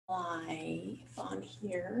live on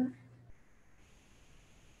here.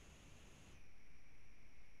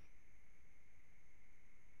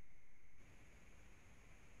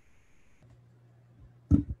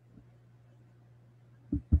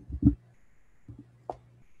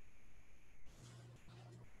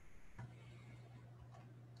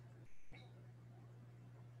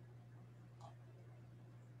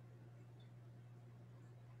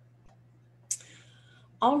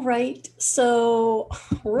 All right, so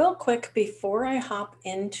real quick before I hop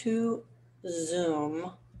into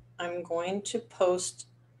Zoom, I'm going to post,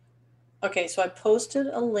 okay, so I posted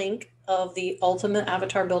a link of the Ultimate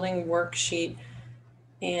Avatar Building Worksheet.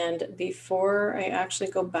 And before I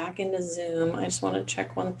actually go back into Zoom, I just want to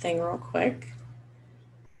check one thing real quick.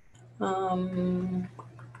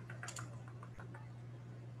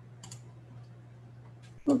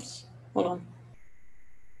 Oops, hold on.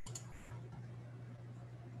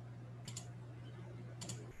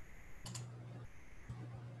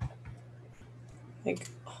 Like,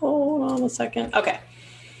 hold on a second. Okay.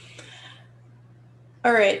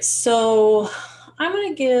 All right, so I'm going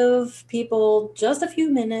to give people just a few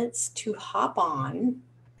minutes to hop on,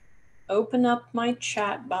 open up my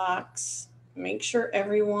chat box, make sure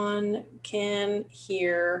everyone can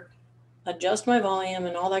hear, adjust my volume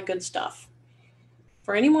and all that good stuff.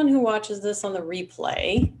 For anyone who watches this on the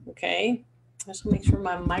replay, okay, I just want to make sure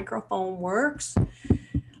my microphone works.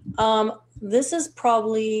 This is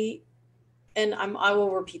probably, and I will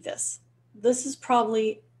repeat this, this is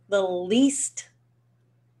probably the least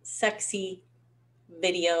sexy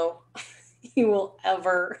video you will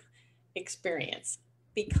ever experience,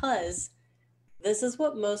 because this is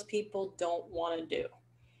what most people don't want to do.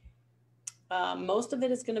 Most of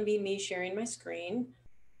it is going to be me sharing my screen,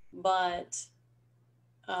 but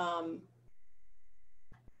I'm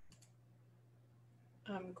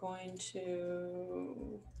going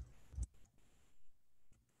to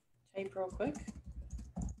type real quick.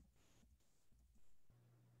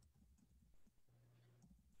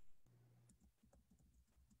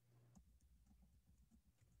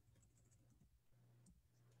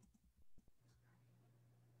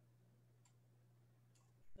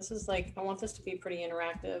 This is like, I want this to be pretty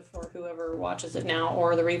interactive for whoever watches it now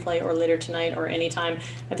or the replay or later tonight or anytime.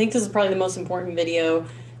 I think this is probably the most important video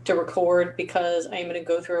to record because I'm going to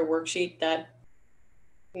go through a worksheet that,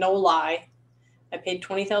 no lie, I paid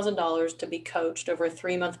 $20,000 to be coached over a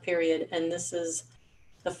 3-month period. And this is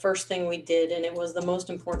the first thing we did. And it was the most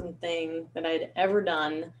important thing that I'd ever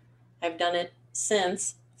done. I've done it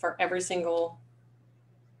since for every single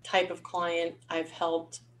type of client I've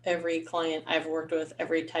helped, every client I've worked with,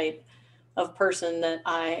 every type of person that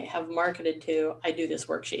I have marketed to, I do this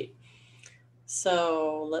worksheet.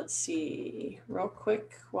 So let's see real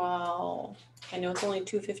quick while I know it's only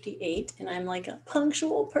 2:58 and I'm like a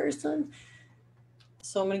punctual person.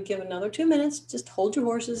 So I'm going to give another 2 minutes. Just hold your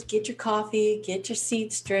horses, get your coffee, get your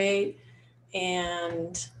seat straight,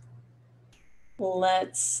 and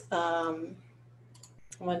let's, I'm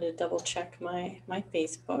going to double check my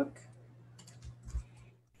Facebook.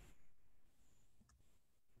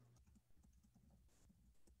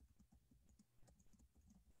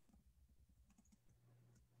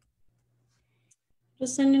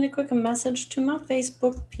 Just sending a quick message to my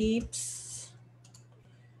Facebook peeps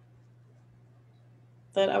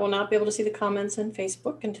that I will not be able to see the comments in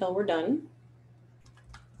Facebook until we're done.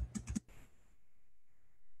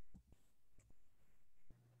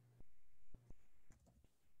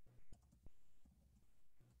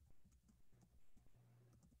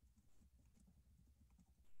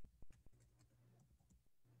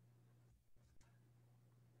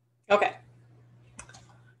 Okay.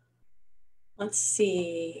 Let's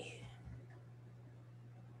see.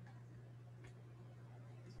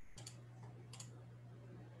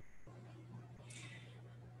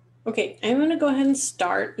 Okay, I'm going to go ahead and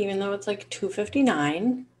start, even though it's like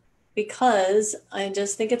 2:59, because I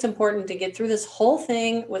just think it's important to get through this whole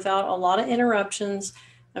thing without a lot of interruptions.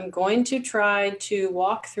 I'm going to try to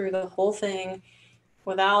walk through the whole thing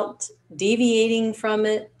without deviating from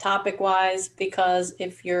it topic-wise, because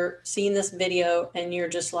if you're seeing this video and you're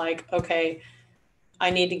just like, okay,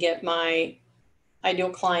 I need to get my ideal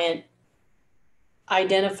client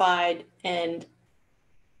identified and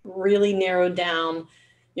really narrowed down,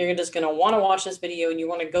 you're just going to want to watch this video and you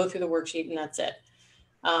want to go through the worksheet and that's it.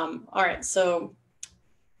 All right, so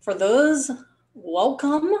for those,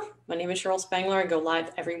 welcome. My name is Cheryl Spangler. I go live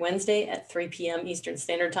every Wednesday at 3 p.m. Eastern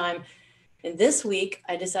Standard Time. And this week,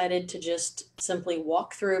 I decided to just simply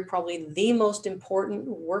walk through probably the most important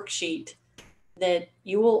worksheet that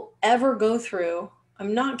you will ever go through.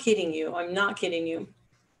 I'm not kidding you. I'm not kidding you.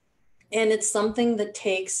 And it's something that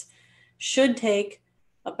should take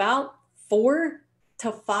about 4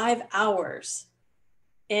 to 5 hours.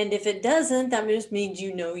 And if it doesn't, that just means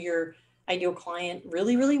you know your ideal client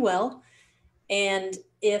really, really well. And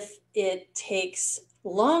if it takes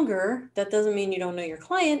longer, that doesn't mean you don't know your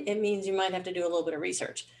client. It means you might have to do a little bit of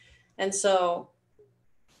research. And so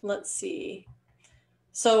let's see.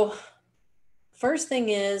 So first thing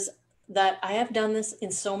is that I have done this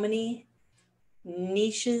in so many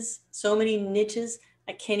niches,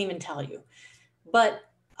 I can't even tell you. But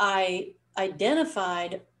I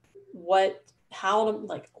identified what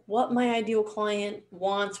my ideal client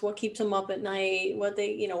wants, what keeps them up at night, what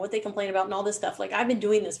they complain about and all this stuff. Like I've been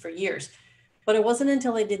doing this for years, but it wasn't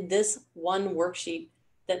until I did this one worksheet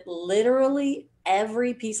that literally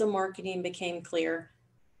every piece of marketing became clear.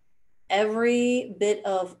 Every bit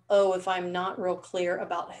of, oh, if I'm not real clear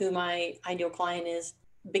about who my ideal client is,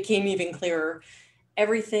 became even clearer.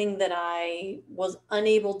 Everything that I was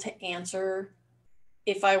unable to answer,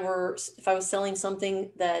 if I was selling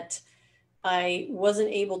something that I wasn't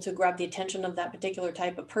able to grab the attention of that particular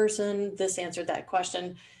type of person, this answered that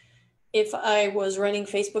question. If I was running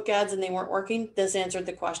Facebook ads and they weren't working, this answered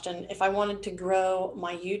the question. If I wanted to grow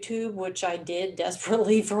my YouTube, which I did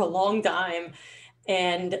desperately for a long time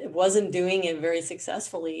and wasn't doing it very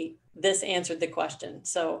successfully, this answered the question.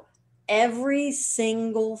 So every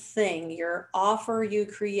single thing, your offer you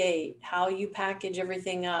create, how you package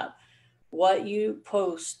everything up, what you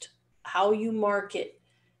post, how you market,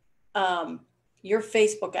 your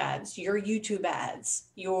Facebook ads, your YouTube ads,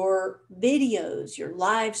 your videos, your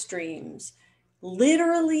live streams,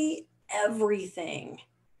 literally everything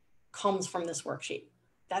comes from this worksheet.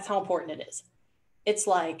 That's how important it is. It's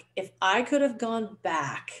like if I could have gone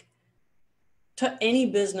back to any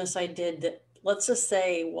business I did that, let's just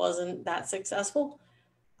say, wasn't that successful,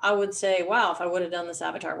 I would say, wow, if I would have done this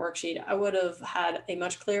Avatar worksheet, I would have had a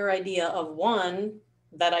much clearer idea of, one,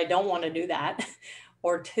 that I don't want to do that,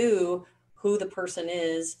 or two, who the person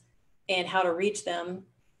is and how to reach them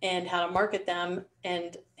and how to market them.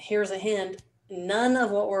 And here's a hint, none of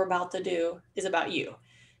what we're about to do is about you.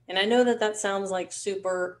 And I know that that sounds like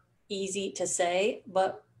super easy to say,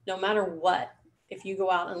 but no matter what, if you go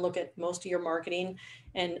out and look at most of your marketing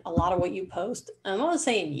and a lot of what you post, I'm not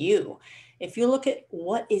saying you, if you look at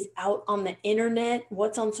what is out on the internet,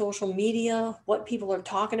 what's on social media, what people are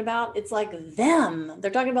talking about, it's like them. They're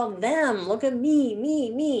talking about them. Look at me, me,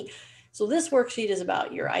 me. So this worksheet is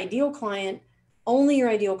about your ideal client, only your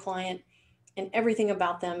ideal client, and everything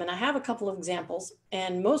about them. And I have a couple of examples,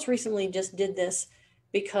 and most recently just did this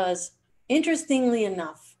because, interestingly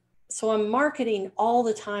enough, so I'm marketing all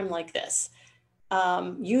the time like this,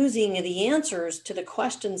 using the answers to the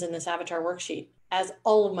questions in this Avatar worksheet as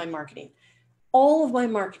all of my marketing. All of my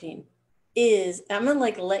marketing is, I'm gonna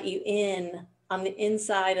like let you in on the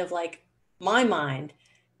inside of like my mind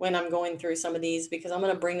when I'm going through some of these, because I'm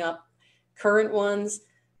gonna bring up current ones,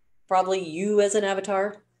 probably you as an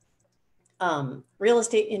avatar, real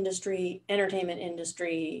estate industry, entertainment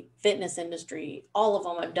industry, fitness industry, all of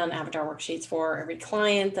them I've done avatar worksheets for. Every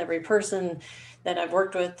client, every person that I've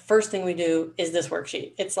worked with, the first thing we do is this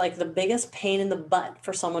worksheet. It's like the biggest pain in the butt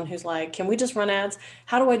for someone who's like, can we just run ads?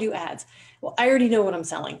 How do I do ads? Well, I already know what I'm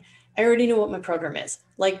selling. I already know what my program is.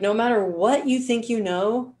 Like, no matter what you think you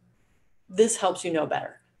know, this helps you know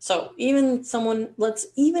better. So even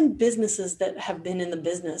even businesses that have been in the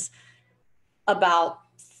business about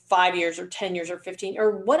 5 years or 10 years or 15 or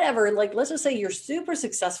whatever, like let's just say you're super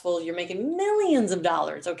successful, you're making millions of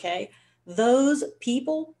dollars, okay? Those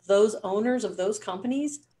people, those owners of those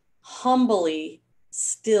companies humbly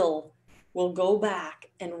still will go back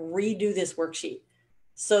and redo this worksheet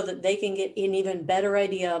so that they can get an even better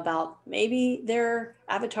idea about maybe their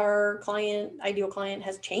avatar client, ideal client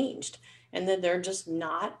has changed and that they're just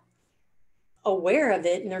not aware of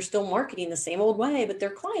it and they're still marketing the same old way, but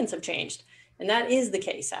their clients have changed. And that is the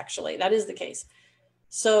case, actually. That is the case.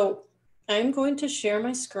 So I'm going to share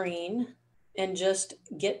my screen and just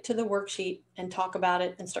get to the worksheet and talk about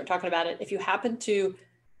it and start talking about it. If you happen to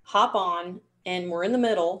hop on and we're in the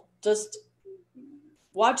middle, just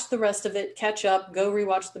watch the rest of it, catch up, go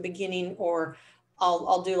rewatch the beginning, or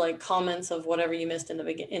I'll do like comments of whatever you missed in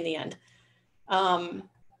the end.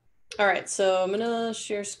 All right, so I'm gonna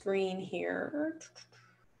share screen here.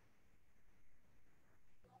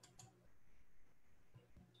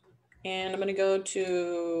 And I'm gonna go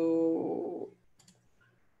to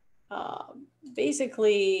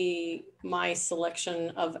basically my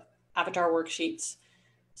selection of avatar worksheets.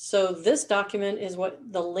 So this document is what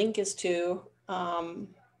the link is to. Hold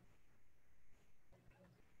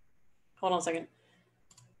on a second.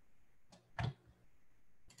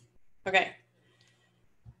 Okay.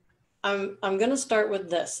 I'm going to start with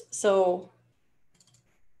this. So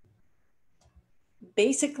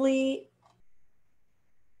basically,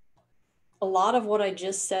 a lot of what I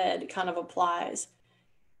just said kind of applies.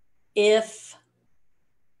 If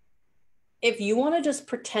you want to just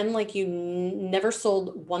pretend like you never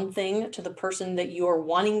sold one thing to the person that you are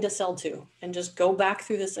wanting to sell to, and just go back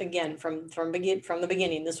through this again from the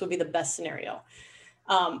beginning, this would be the best scenario.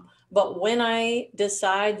 But when I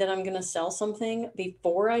decide that I'm going to sell something,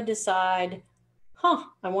 before I decide,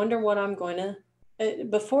 I wonder what I'm going to,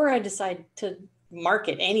 before I decide to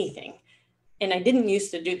market anything, and I didn't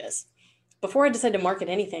used to do this, before I decide to market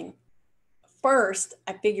anything, first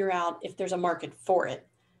I figure out if there's a market for it.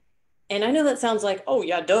 And I know that sounds like, oh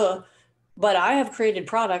yeah, duh, but I have created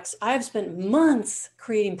products. I have spent months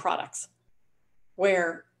creating products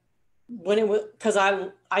where when it was, because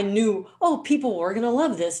I knew, oh, people were going to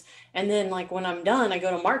love this. And then like when I'm done, I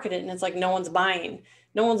go to market it and it's like, no one's buying.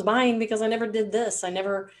 No one's buying because I never did this. I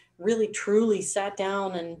never really truly sat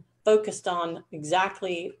down and focused on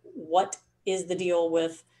exactly what is the deal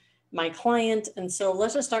with my client. And so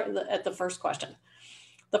let's just start at the first question.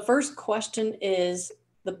 The first question is,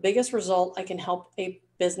 the biggest result I can help a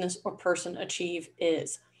business or person achieve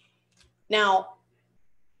is. Now,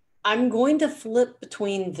 I'm going to flip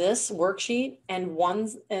between this worksheet and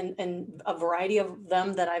ones and a variety of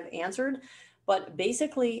them that I've answered. But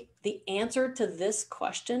basically, the answer to this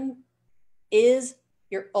question is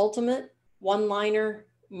your ultimate one-liner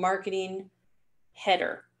marketing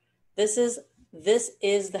header. This is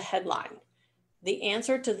the headline. The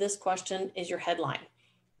answer to this question is your headline.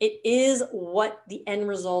 It is what the end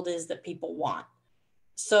result is that people want.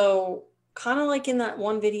 So kind of like in that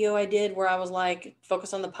one video I did where I was like,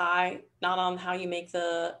 focus on the pie, not on how you make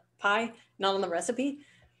the pie, not on the recipe.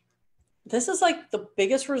 This is like the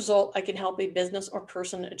biggest result I can help a business or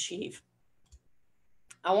person achieve.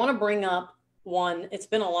 I want to bring up one. It's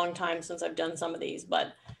been a long time since I've done some of these,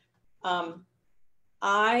 but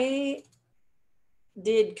I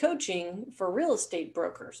did coaching for real estate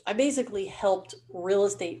brokers. I basically helped real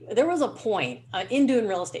estate. There was a point in doing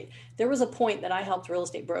real estate. There was a point that I helped real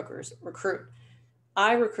estate brokers recruit.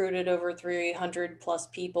 I recruited over 300 plus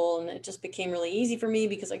people, and it just became really easy for me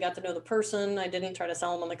because I got to know the person. I didn't try to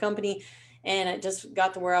sell them on the company. And it just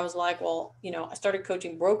got to where I was like, well, you know, I started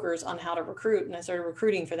coaching brokers on how to recruit, and I started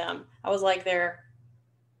recruiting for them. I was like their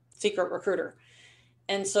secret recruiter.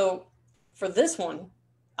 And so for this one,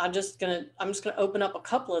 I'm just gonna open up a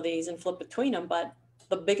couple of these and flip between them. But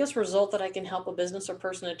the biggest result that I can help a business or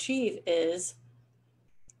person achieve is,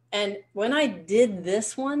 and when I did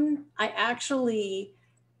this one, I actually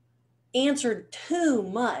answered too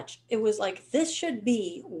much. It was like, this should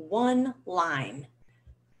be one line.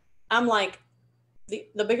 I'm like,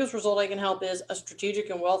 the biggest result I can help is a strategic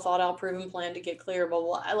and well thought out proven plan to get clear, blah,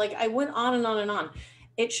 blah, blah. I went on and on and on.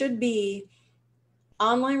 It should be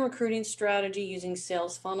online recruiting strategy using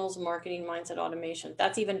sales funnels, marketing, mindset, automation.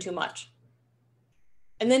 That's even too much.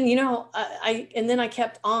 And then, you know, I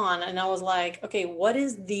kept on and I was like, okay, what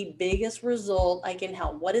is the biggest result I can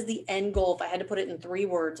help? What is the end goal? If I had to put it in 3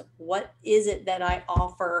 words, what is it that I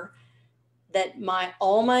offer that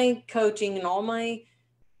all my coaching and all my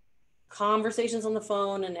conversations on the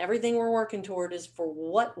phone and everything we're working toward is for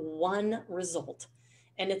what one result?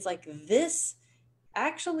 And it's like, this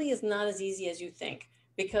actually is not as easy as you think,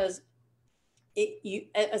 because you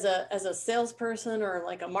as a salesperson or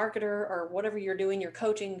like a marketer or whatever you're doing, you're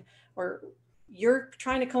coaching, or you're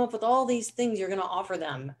trying to come up with all these things you're going to offer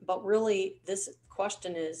them. But really, this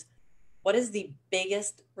question is, what is the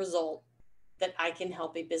biggest result that I can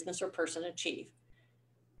help a business or person achieve?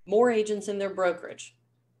 More agents in their brokerage.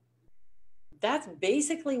 That's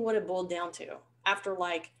basically what it boiled down to after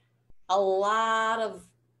like a lot of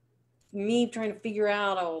me trying to figure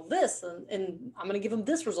out all this, and I'm going to give them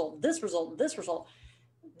this result, this result, this result.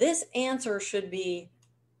 This answer should be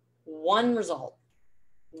one result.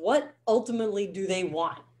 What ultimately do they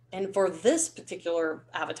want? And for this particular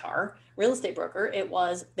avatar, real estate broker, it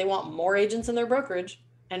was they want more agents in their brokerage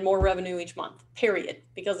and more revenue each month, period.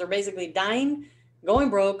 Because they're basically dying, going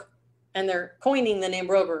broke, and they're coining the name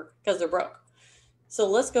broker because they're broke. So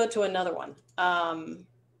let's go to another one.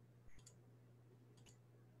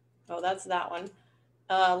 Oh, that's that one.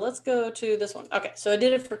 Let's go to this one. Okay, so I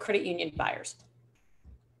did it for credit union buyers.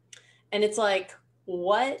 And it's like,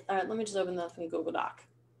 what? All right, let me just open that in Google Doc.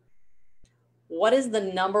 What is the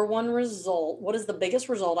number one result? What is the biggest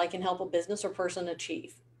result I can help a business or person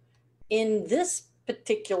achieve? In this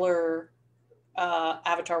particular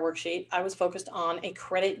avatar worksheet, I was focused on a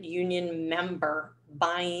credit union member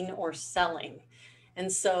buying or selling.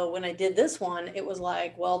 And so when I did this one, it was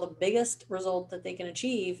like, well, the biggest result that they can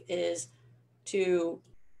achieve is to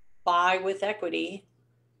buy with equity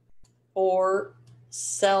or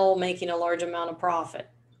sell making a large amount of profit.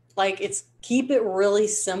 Like, it's keep it really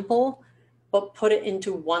simple, but put it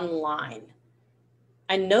into one line.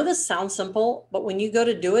 I know this sounds simple, but when you go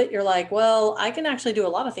to do it, you're like, well, I can actually do a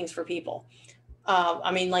lot of things for people.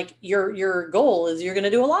 I mean, like your goal is you're going to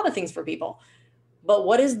do a lot of things for people, but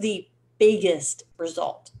what is the biggest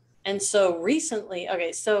result? And so recently,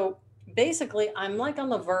 okay, so basically I'm like on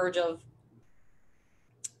the verge of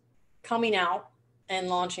coming out and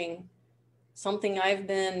launching something I've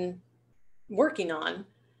been working on.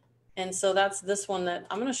 And so that's this one that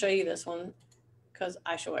I'm going to show you this one because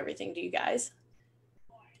I show everything to you guys.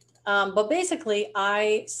 But basically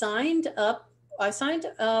I signed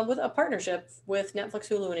with a partnership with Netflix,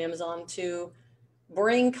 Hulu, and Amazon to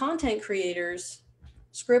bring content creators,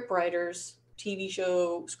 script writers, TV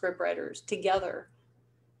show script writers together,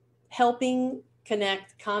 helping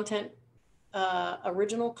connect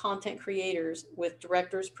original content creators with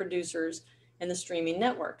directors, producers, and the streaming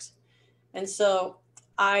networks. And so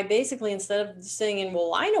I basically, instead of saying,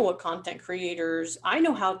 well, I know what content creators, I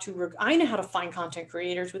know how to find content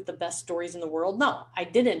creators with the best stories in the world. No, I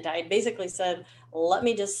didn't. I basically said, let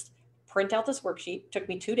me just print out this worksheet. It took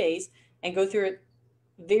me 2 days and go through it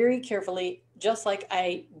very carefully, just like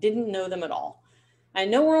I didn't know them at all. I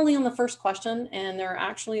know we're only on the first question, and there are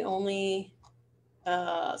actually only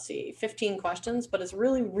 15 questions, but it's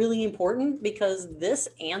really, really important because this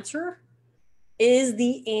answer is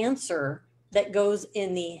the answer that goes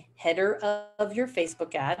in the header of your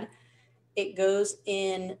Facebook ad. It goes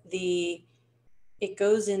in the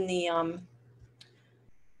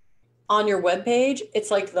on your web page.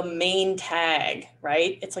 It's like the main tag,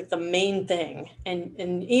 right? It's like the main thing.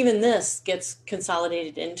 And even this gets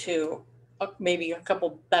consolidated into maybe a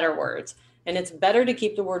couple better words. And it's better to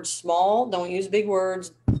keep the words small. Don't use big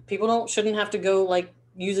words. People shouldn't have to go like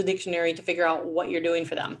use a dictionary to figure out what you're doing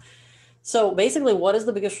for them. So basically, what is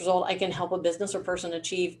the biggest result I can help a business or person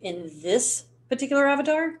achieve in this particular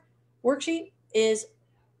avatar worksheet is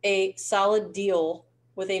a solid deal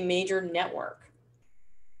with a major network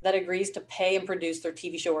that agrees to pay and produce their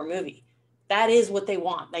TV show or movie. That is what they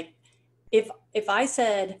want. Like, if I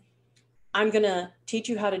said, I'm going to teach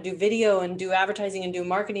you how to do video and do advertising and do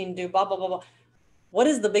marketing and do blah, blah, blah, blah. What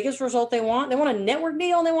is the biggest result they want? They want a network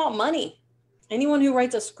deal and they want money. Anyone who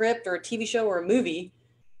writes a script or a TV show or a movie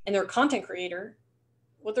and they're a content creator,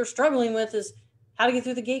 what they're struggling with is how to get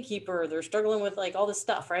through the gatekeeper. They're struggling with like all this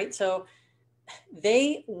stuff, right? So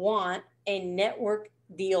they want a network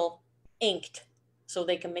deal inked so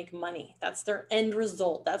they can make money. That's their end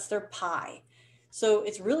result. That's their pie. So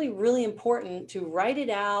it's really, really important to write it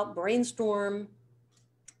out, brainstorm,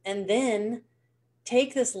 and then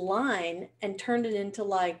take this line and turn it into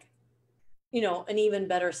like, an even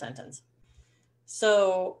better sentence.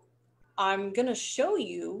 So I'm going to show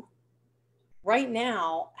you right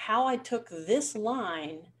now how I took this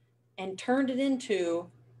line and turned it into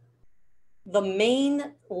the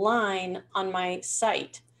main line on my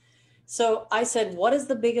site. So I said, what is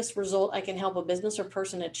the biggest result I can help a business or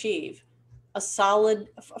person achieve?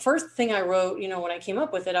 First thing I wrote, when I came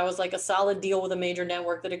up with it, I was like, a solid deal with a major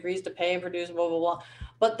network that agrees to pay and produce, blah, blah, blah.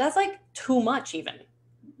 But that's like too much even.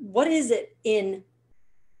 What is it in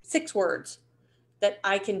 6 words that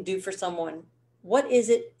I can do for someone? What is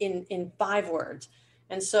it in 5 words?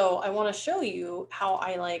 And so I want to show you how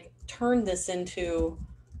I like turn this into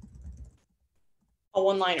a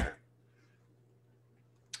one-liner.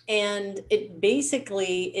 And it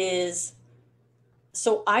basically is,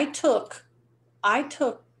 so I took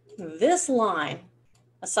this line,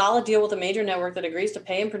 a solid deal with a major network that agrees to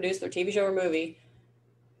pay and produce their TV show or movie,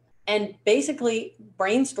 and basically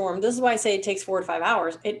brainstormed. This is why I say it takes 4 to 5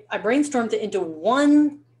 hours. I brainstormed it into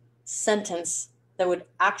one sentence that would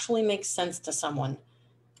actually make sense to someone.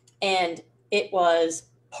 And it was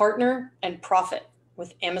partner and profit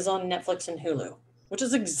with Amazon, Netflix, and Hulu, which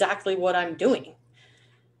is exactly what I'm doing.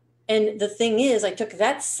 And the thing is, I took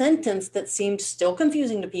that sentence that seemed still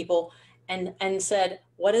confusing to people and said,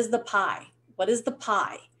 what is the pie? What is the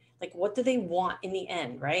pie? Like, what do they want in the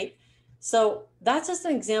end, right? So that's just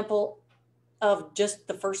an example of just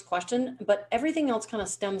the first question, but everything else kind of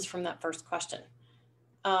stems from that first question.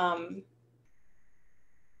 And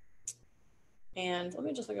let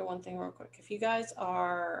me just look at one thing real quick. If you guys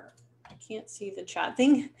are, I can't see the chat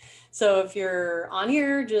thing. So if you're on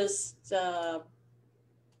here, just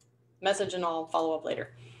message and I'll follow up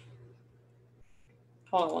later.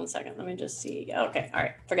 Hold on one second. Let me just see. Okay. All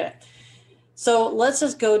right. Forget it. So let's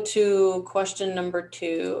just go to question number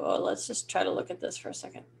 2. Oh, let's just try to look at this for a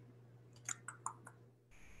second.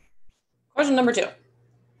 Question number 2.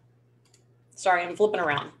 Sorry, I'm flipping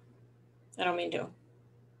around. I don't mean to.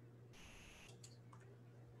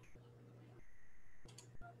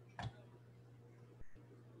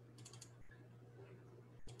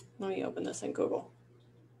 Let me open this in Google.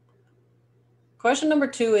 Question number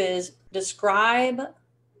 2 is, describe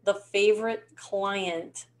the favorite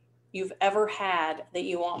client you've ever had that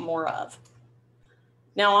you want more of.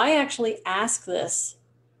 Now, I actually ask this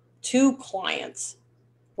to clients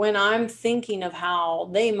when I'm thinking of how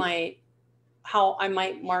I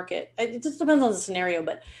might market. It just depends on the scenario,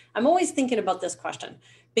 but I'm always thinking about this question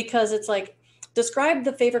because it's like, describe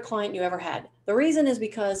the favorite client you ever had. The reason is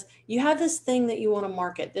because you have this thing that you want to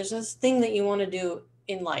market. There's this thing that you want to do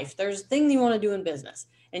in life. There's a thing you want to do in business,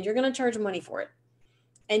 and you're going to charge money for it.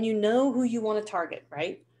 And you know who you want to target,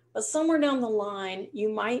 right? But somewhere down the line, you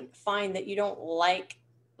might find that you don't like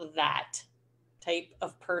that type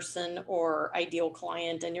of person or ideal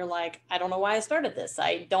client, and you're like, I don't know why I started this.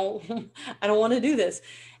 I don't want to do this.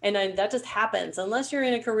 And that just happens unless you're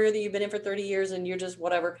in a career that you've been in for 30 years and you're just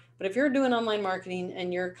whatever. But if you're doing online marketing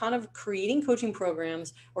and you're kind of creating coaching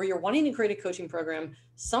programs, or you're wanting to create a coaching program,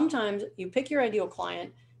 sometimes you pick your ideal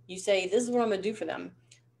client, you say, this is what I'm going to do for them,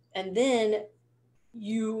 and then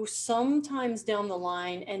you sometimes down the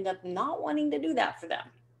line end up not wanting to do that for them.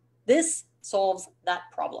 This solves that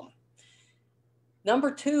problem. Number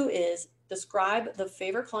 2 is, describe the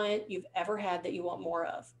favorite client you've ever had that you want more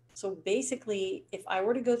of. So basically, if I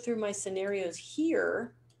were to go through my scenarios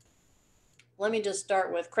here, let me just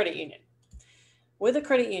start with credit union. With a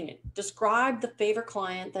credit union, describe the favorite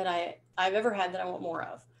client that I've ever had that I want more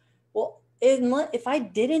of. Well, if I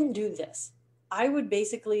didn't do this, I would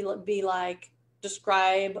basically be like,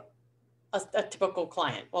 describe a typical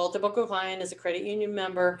client. Well, a typical client is a credit union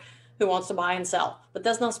member who wants to buy and sell. But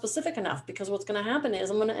that's not specific enough, because what's going to happen is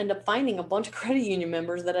I'm going to end up finding a bunch of credit union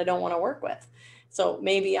members that I don't want to work with. So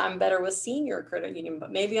maybe I'm better with senior credit union,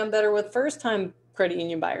 but maybe I'm better with first-time credit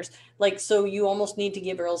union buyers. Like, so you almost need to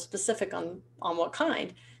get real specific on what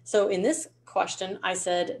kind. So in this question, I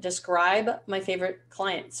said, describe my favorite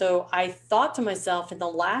client. So I thought to myself, in the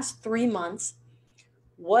last 3 months,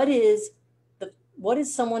 who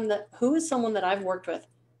is someone that I've worked with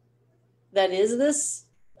that is this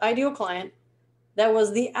ideal client, that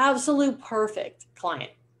was the absolute perfect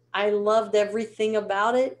client. I loved everything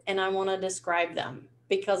about it, and I want to describe them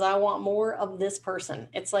because I want more of this person.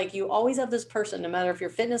 It's like you always have this person, no matter if you're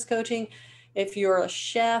fitness coaching, if you're a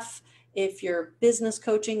chef, if you're business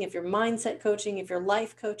coaching, if you're mindset coaching, if you're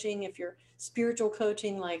life coaching, if you're spiritual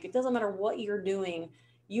coaching, like, it doesn't matter what you're doing.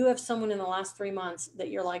 You have someone in the last 3 months that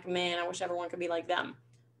you're like, man, I wish everyone could be like them.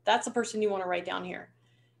 That's the person you want to write down here.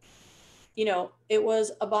 You know, it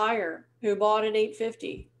was a buyer who bought at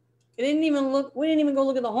 $850. We didn't even go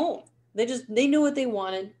look at the home. They knew what they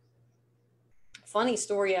wanted. Funny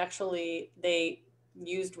story, actually, they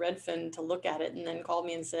used Redfin to look at it and then called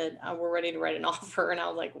me and said, we're ready to write an offer. And I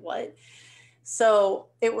was like, what? So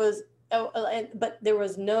it was, but there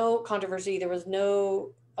was no controversy. There was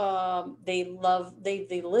no,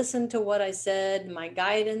 they listened to what I said, my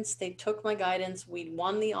guidance. They took my guidance. We'd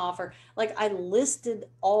won the offer. Like, I listed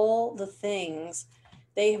all the things.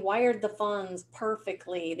 They wired the funds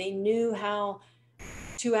perfectly. They knew how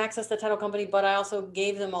to access the title company, but I also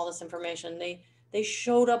gave them all this information. They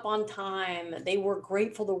showed up on time. They were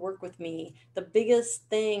grateful to work with me. The biggest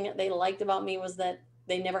thing they liked about me was that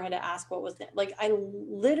they never had to ask what was that. Like, I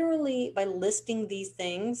literally, by listing these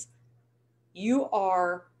things, you're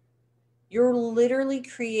literally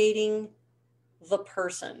creating the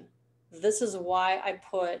person. This is why I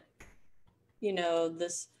put,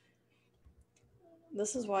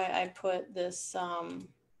 this is why I put this, oh,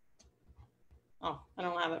 I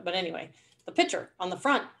don't have it, but anyway, the picture on the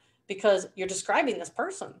front, because you're describing this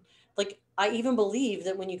person. Like, I even believe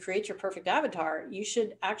that when you create your perfect avatar, you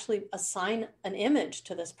should actually assign an image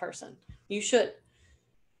to this person. You should.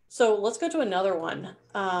 So let's go to another one.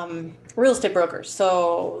 Real estate brokers.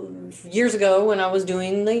 So years ago, when I was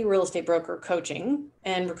doing the real estate broker coaching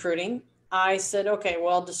and recruiting, I said, okay,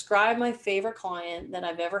 well, describe my favorite client that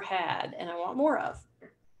I've ever had and I want more of.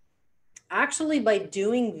 Actually, by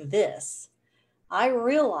doing this, I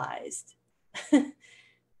realized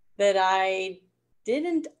that I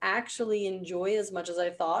didn't actually enjoy as much as I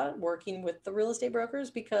thought working with the real estate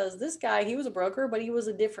brokers, because this guy, he was a broker, but he was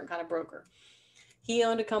a different kind of broker. He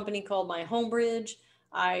owned a company called My Homebridge.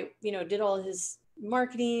 I, did all his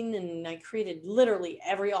marketing, and I created literally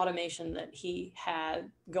every automation that he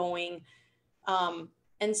had going.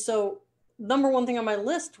 And so number one thing on my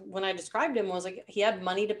list when I described him was like, he had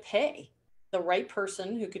money to pay the right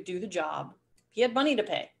person who could do the job. He had money to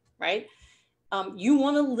pay, right? You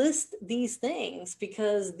want to list these things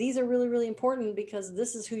because these are really, really important, because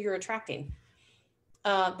this is who you're attracting.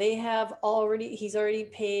 He's already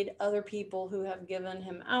paid other people who have given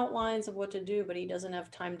him outlines of what to do, but he doesn't have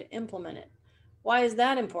time to implement it. Why is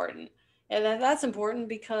that important? And that's important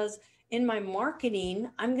because in my marketing,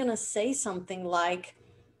 I'm going to say something like,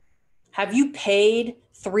 have you paid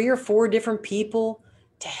 3 or 4 different people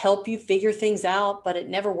to help you figure things out, but it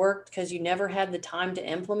never worked because you never had the time to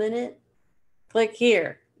implement it? Click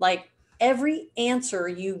here. Like, every answer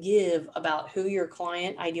you give about who your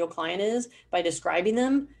ideal client is by describing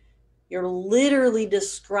them, you're literally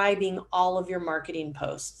describing all of your marketing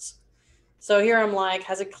posts. So here I'm like,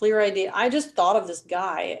 has a clear idea. I just thought of this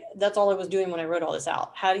guy. That's all I was doing when I wrote all this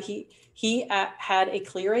out. He had a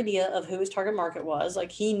clear idea of who his target market was.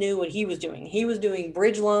 Like, he knew what he was doing. He was doing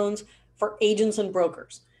bridge loans for agents and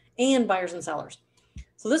brokers and buyers and sellers.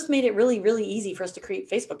 So this made it really, really easy for us to create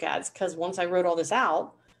Facebook ads, because once I wrote all this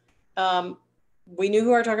out, we knew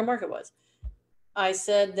who our target market was. I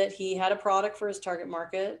said that he had a product for his target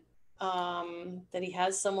market, that he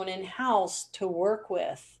has someone in-house to work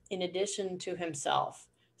with in addition to himself.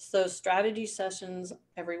 So strategy sessions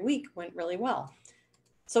every week went really well.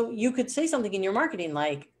 So you could say something in your marketing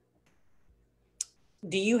like,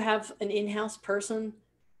 do you have an in-house person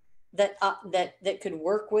that could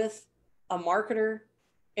work with a marketer?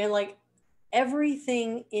 And like,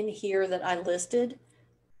 everything in here that I listed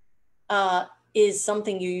is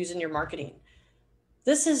something you use in your marketing.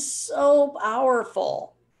 This is so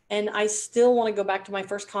powerful. And I still want to go back to my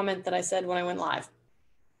first comment that I said when I went live.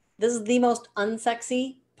 This is the most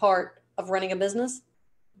unsexy part of running a business,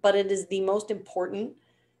 but it is the most important,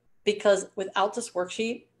 because without this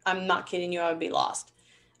worksheet, I'm not kidding you, I would be lost.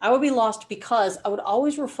 I would be lost because I would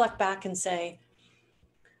always reflect back and say,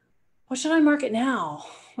 what should I market now?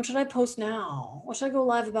 What should I post now? What should I go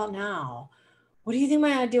live about now? What do you think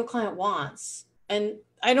my ideal client wants? And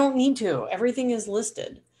I don't need to. Everything is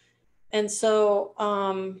listed. And so,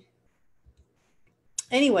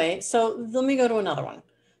 anyway, so let me go to another one.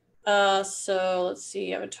 So let's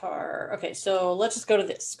see, Avatar. Okay, so let's just go to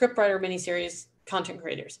this. Scriptwriter miniseries, content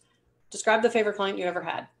creators. Describe the favorite client you ever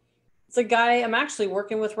had. It's a guy I'm actually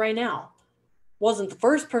working with right now. Wasn't the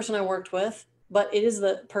first person I worked with, but it is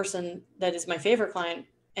the person that is my favorite client.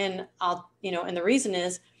 And and the reason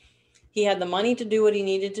is, he had the money to do what he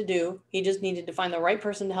needed to do. He just needed to find the right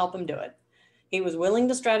person to help him do it. He was willing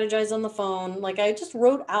to strategize on the phone. Like, I just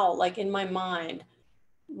wrote out, like, in my mind,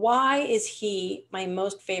 why is he my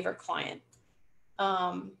most favorite client?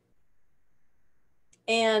 And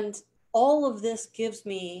all of this gives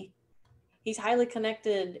me, he's highly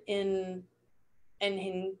connected and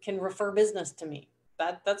he can refer business to me.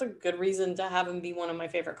 That's a good reason to have him be one of my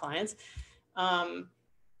favorite clients.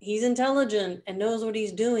 He's intelligent and knows what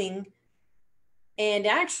he's doing, and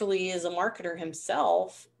actually is a marketer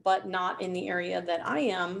himself, but not in the area that I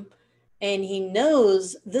am. And he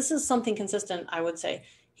knows, this is something consistent, I would say.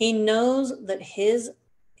 He knows that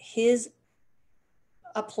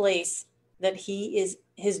a place that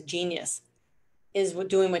his genius is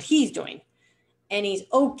doing what he's doing. And he's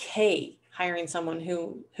okay hiring someone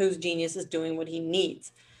whose genius is doing what he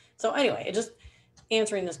needs. So anyway, just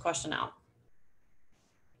answering this question out.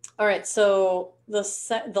 All right, so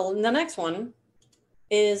the next one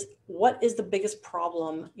is, what is the biggest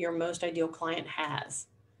problem your most ideal client has?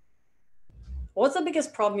 What's the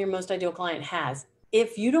biggest problem your most ideal client has?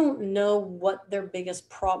 If you don't know what their biggest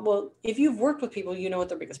problem, well, if you've worked with people, you know what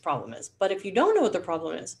their biggest problem is. But if you don't know what their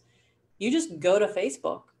problem is, you just go to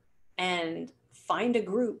Facebook and find a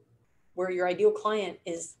group where your ideal client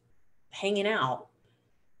is hanging out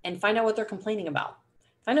and find out what they're complaining about.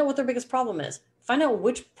 Find out what their biggest problem is. Find out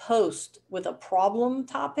which post with a problem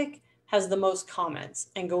topic has the most comments,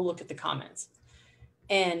 and go look at the comments.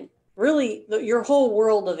 And really, your whole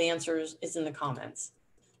world of answers is in the comments.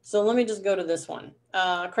 So let me just go to this one.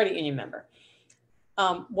 Credit union member.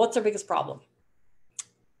 What's their biggest problem?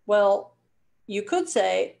 Well, you could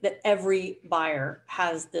say that every buyer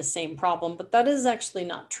has the same problem, but that is actually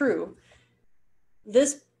not true.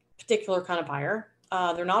 This particular kind of buyer,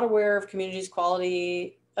 they're not aware of communities,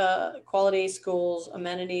 quality, schools,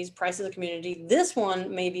 amenities, prices of community. This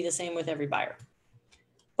one may be the same with every buyer.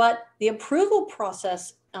 But the approval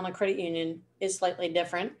process on a credit union is slightly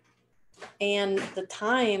different. And the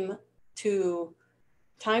time to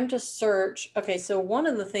search. Okay, so one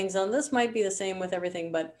of the things, and this might be the same with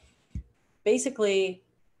everything, but basically,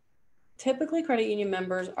 typically credit union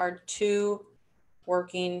members are 2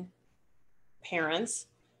 working parents.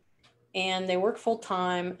 and they work full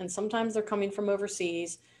time, and sometimes they're coming from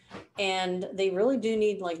overseas, and they really do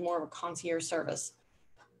need like more of a concierge service.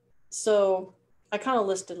 So I kind of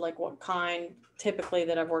listed like what kind typically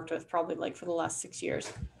that I've worked with, probably like for the last 6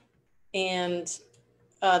 years. And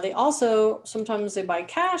they also, sometimes they buy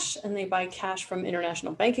cash, and they buy cash from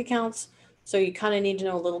international bank accounts. So you kind of need to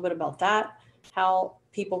know a little bit about that, how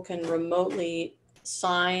people can remotely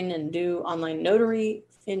sign and do online notary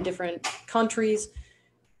in different countries,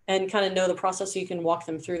 and kind of know the process so you can walk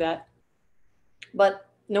them through that. But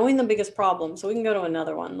knowing the biggest problem, so we can go to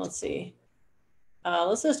another one. Let's see.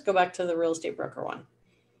 Let's just go back to the real estate broker one.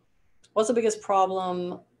 What's the biggest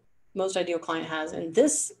problem most ideal client has? In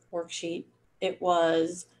this worksheet, it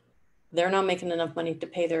was they're not making enough money to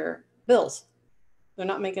pay their bills. They're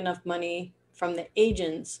not making enough money from the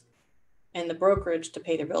agents and the brokerage to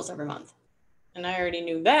pay their bills every month. And I already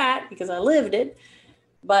knew that because I lived it.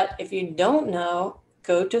 But if you don't know,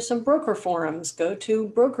 go to some broker forums, go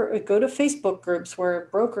to Facebook groups where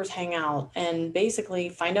brokers hang out, and basically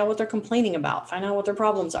find out what they're complaining about, find out what their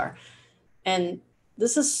problems are. And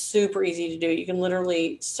this is super easy to do. You can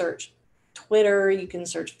literally search Twitter, you can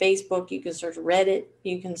search Facebook, you can search Reddit,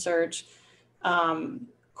 you can search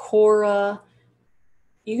Quora.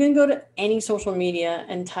 You can go to any social media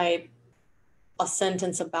and type a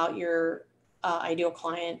sentence about your ideal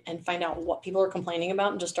client and find out what people are complaining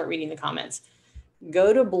about, and just start reading the comments.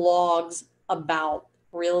 Go to blogs about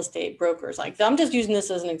real estate brokers. Like, I'm just using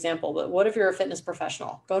this as an example, but what if you're a fitness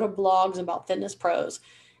professional? Go to blogs about fitness pros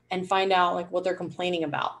and find out like what they're complaining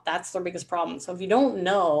about. That's their biggest problem. So if you don't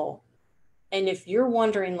know, and if you're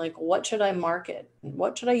wondering like, what should I market?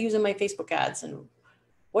 What should I use in my Facebook ads? And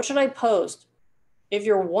what should I post? If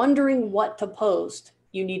you're wondering what to post,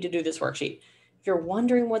 you need to do this worksheet. If you're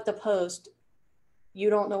wondering what to post, you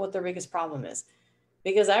don't know what their biggest problem is.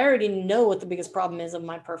 Because I already know what the biggest problem is of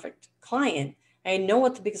my perfect client. I know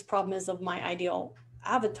what the biggest problem is of my ideal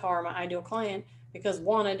avatar, my ideal client, because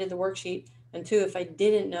one, I did the worksheet, and two, if I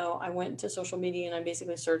didn't know, I went to social media and I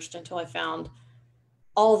basically searched until I found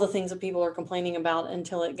all the things that people are complaining about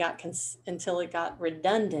until it got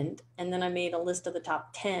redundant, and then I made a list of the top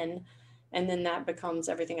 10, and then that becomes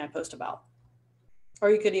everything I post about. Or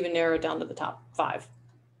you could even narrow it down to the top 5.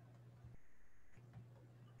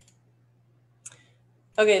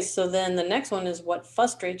 Okay, so then the next one is what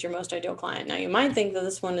frustrates your most ideal client. Now you might think that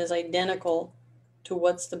this one is identical to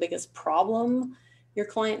what's the biggest problem your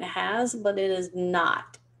client has, but it is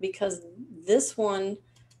not, because this one,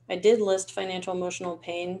 I did list financial emotional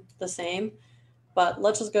pain the same, but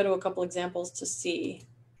let's just go to a couple examples to see.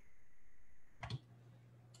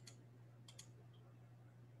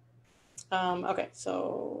 Okay,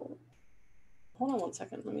 so hold on one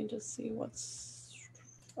second. Let me just see what's,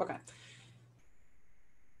 okay.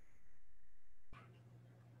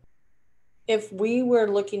 If we were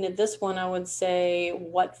looking at this one, I would say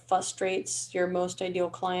what frustrates your most ideal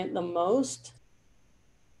client the most.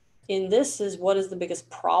 In this is what is the biggest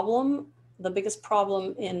problem. The biggest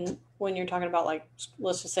problem in when you're talking about, like,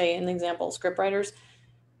 let's just say in the example, scriptwriters,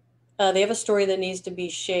 they have a story that needs to be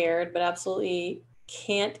shared, but absolutely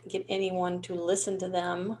can't get anyone to listen to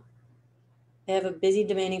them. They have a busy,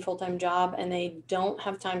 demanding full-time job, and they don't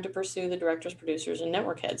have time to pursue the directors, producers, and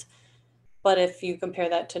network heads. But if you compare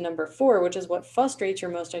that to number 4, which is what frustrates your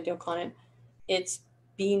most ideal client, it's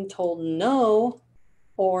being told no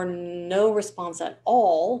or no response at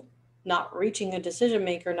all, not reaching a decision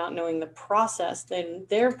maker, not knowing the process. Then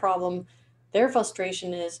their problem, their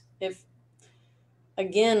frustration is, if,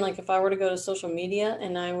 again, like if I were to go to social media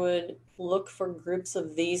and I would look for groups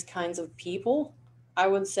of these kinds of people, I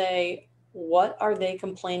would say, what are they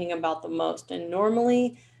complaining about the most? And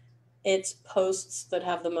normally it's posts that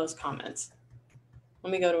have the most comments.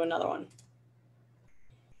 Let me go to another one.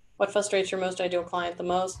 What frustrates your most ideal client the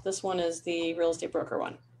most? This one is the real estate broker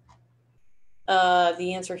one.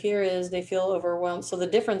 The answer here is they feel overwhelmed. So the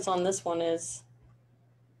difference on this one is,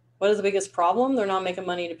 what is the biggest problem? They're not making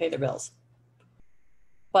money to pay their bills.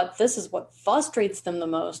 But this is what frustrates them the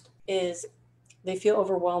most, is they feel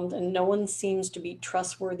overwhelmed and no one seems to be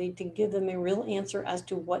trustworthy to give them a real answer as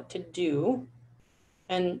to what to do.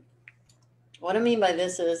 And what I mean by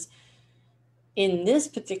this is, in this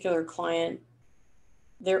particular client,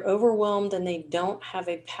 they're overwhelmed and they don't have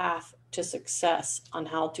a path to success on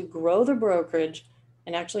how to grow the brokerage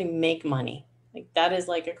and actually make money. Like, that is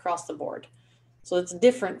like across the board. So it's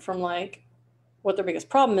different from like what their biggest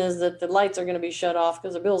problem is, that the lights are going to be shut off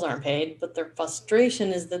because the bills aren't paid, but their frustration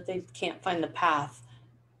is that they can't find the path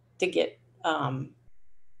to get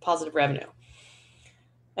positive revenue.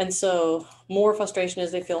 And so more frustration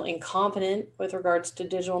is they feel incompetent with regards to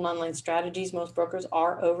digital and online strategies. Most brokers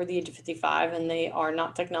are over the age of 55 and they are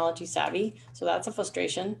not technology savvy. So that's a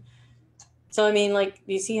frustration. So, I mean, like,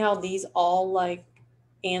 do you see how these all like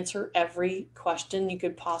answer every question you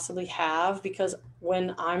could possibly have? Because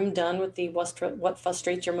when I'm done with the what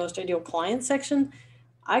frustrates your most ideal client section,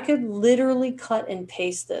 I could literally cut and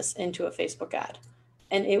paste this into a Facebook ad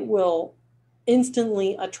and it will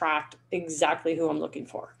instantly attract exactly who I'm looking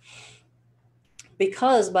for.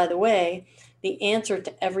 Because, by the way, the answer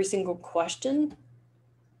to every single question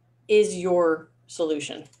is your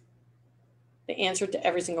solution. The answer to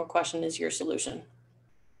every single question is your solution.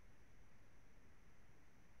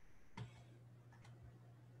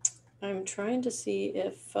 I'm trying to see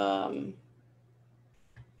if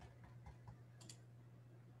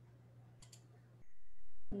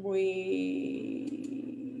we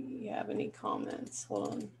have any comments.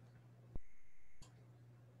 Hold on.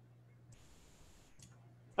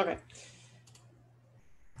 Okay.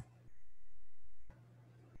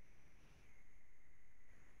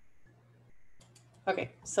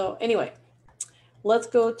 Okay, so anyway, let's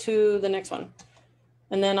go to the next one.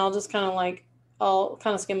 And then I'll just kind of like, I'll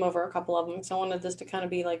kind of skim over a couple of them. So I wanted this to kind of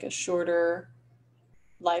be like a shorter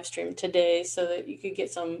live stream today so that you could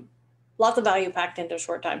get lots of value packed into a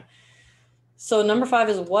short time. So number 5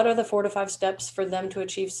 is, what are the 4 to 5 steps for them to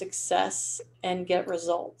achieve success and get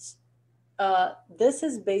results? This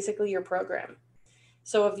is basically your program.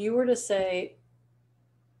 So if you were to say,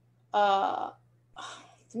 let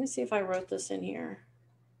me see if I wrote this in here.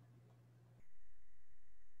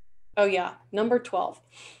 Oh yeah, number 12.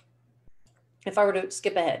 If I were to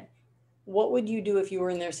skip ahead, what would you do if you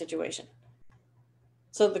were in their situation?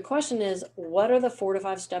 So the question is, what are the 4 to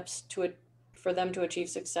 5 steps for them to achieve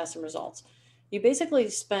success and results? You basically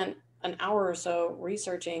spent an hour or so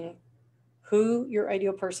researching who your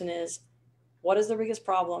ideal person is, what is their biggest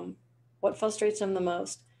problem, what frustrates them the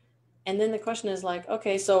most. And then the question is like,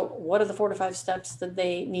 okay, so what are the 4 to 5 steps that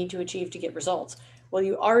they need to achieve to get results? Well,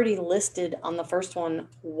 you already listed on the first one,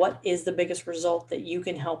 what is the biggest result that you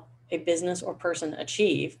can help a business or person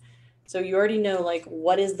achieve? So you already know like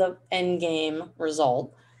what is the end game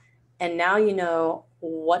result. And now you know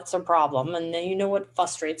what's a problem, and then you know what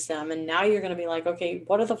frustrates them. And now you're going to be like, okay,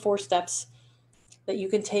 what are the 4 steps that you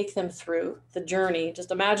can take them through the journey? Just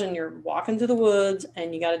imagine you're walking through the woods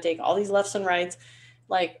and you got to take all these lefts and rights,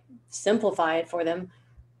 like simplify it for them.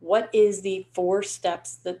 What is the 4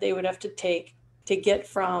 steps that they would have to take to get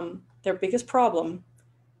from their biggest problem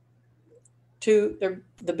to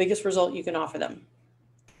the biggest result you can offer them?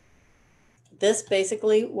 This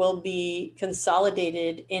basically will be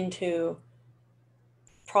consolidated into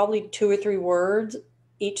probably 2 or 3 words.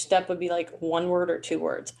 Each step would be like 1 word or 2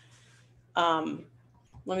 words.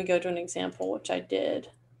 Let me go to an example, which I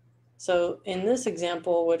did. So in this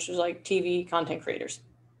example, which is like TV content creators,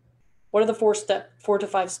 what are the 4 to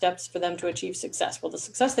 5 steps for them to achieve success? Well, the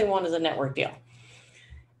success they want is a network deal.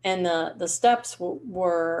 And the steps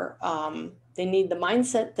were, they need the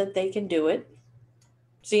mindset that they can do it.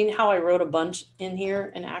 Seeing how I wrote a bunch in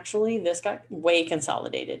here, and actually this got way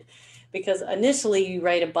consolidated, because initially you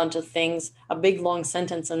write a bunch of things, a big long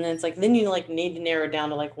sentence, and then it's like, then you like need to narrow it down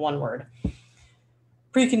to like 1 word.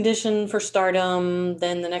 Precondition for stardom.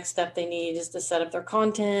 Then the next step they need is to set up their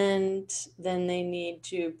content. Then they need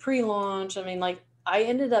to pre-launch. I mean, like, I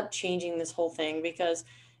ended up changing this whole thing because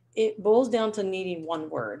it boils down to needing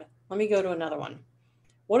 1 word. Let me go to another one.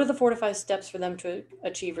 What are the 4 to 5 steps for them to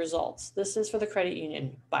achieve results? This is for the credit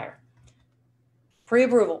union buyer.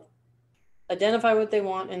 Pre-approval. Identify what they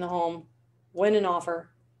want in the home, win an offer,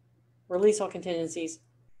 release all contingencies,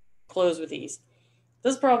 close with ease.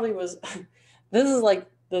 This probably was, this is like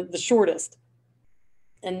the shortest.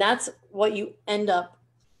 And that's what you end up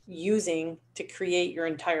using to create your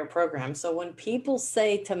entire program. So when people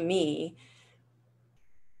say to me,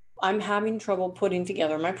 I'm having trouble putting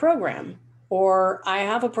together my program, or I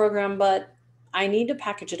have a program, but I need to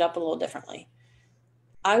package it up a little differently,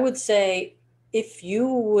 I would say, if you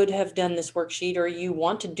would have done this worksheet, or you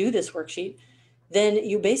want to do this worksheet, then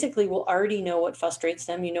you basically will already know what frustrates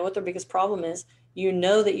them. You know what their biggest problem is. You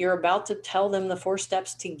know that you're about to tell them the 4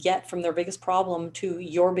 steps to get from their biggest problem to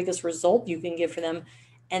your biggest result you can give for them.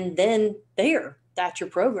 And then that's your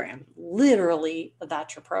program. Literally,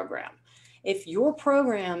 that's your program. If your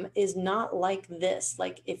program is not like this,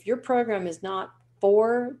 like if your program is not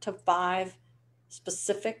 4 to 5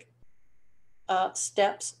 specific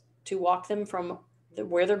steps to walk them from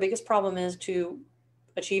where their biggest problem is to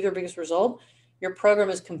achieve their biggest result, your program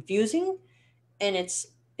is confusing, and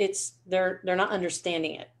they're not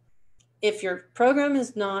understanding it. If your program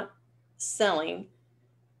is not selling,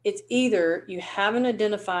 It's either you haven't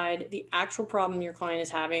identified the actual problem your client is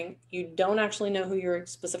having, you don't actually know who your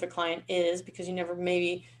specific client is because you never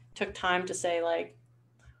maybe took time to say like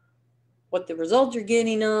what the results you're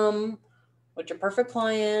getting them, what's your perfect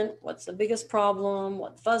client, what's the biggest problem,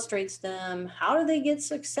 what frustrates them, how do they get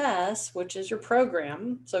success, which is your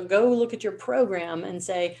program. So go look at your program and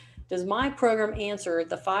say, does my program answer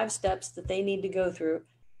the 5 steps that they need to go through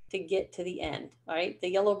to get to the end, right? The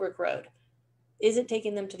yellow brick road. Is it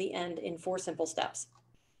taking them to the end in 4 simple steps?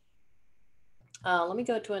 Let me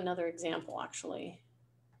go to another example, actually.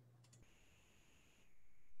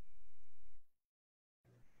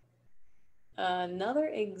 Another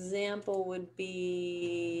example would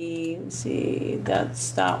be, let's see,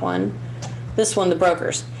 that's that one. This one, the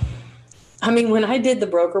brokers. I mean, when I did the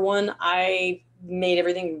broker one, I made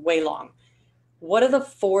everything way long. What are the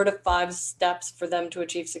 4 to 5 steps for them to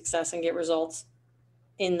achieve success and get results?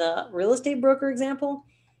 In the real estate broker example,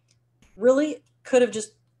 really could have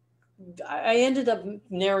just, I ended up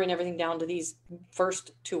narrowing everything down to these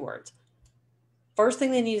first 2 words. First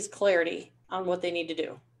thing they need is clarity on what they need to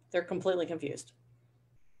do. They're completely confused.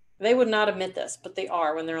 They would not admit this, but they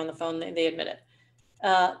are when they're on the phone, they admit it.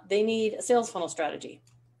 They need a sales funnel strategy.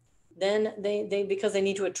 Then they because they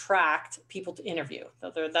need to attract people to interview.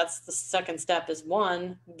 That's the second step is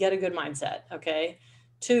 1, get a good mindset, okay?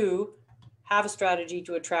 2, have a strategy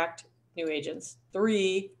to attract new agents.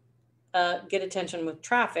 3, get attention with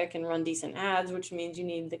traffic and run decent ads, which means you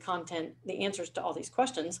need the content, the answers to all these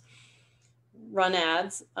questions. Run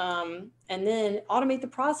ads, and then automate the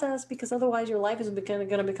process, because otherwise your life is going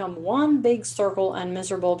to become one big circle and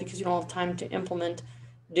miserable because you don't have time to implement,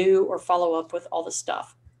 do, or follow up with all the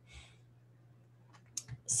stuff.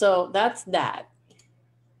 So that's that.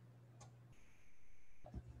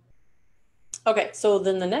 Okay, so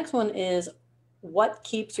then the next one is what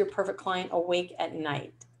keeps your perfect client awake at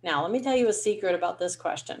night? Now, let me tell you a secret about this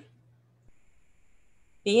question.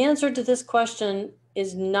 The answer to this question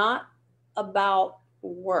is not about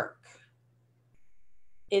work.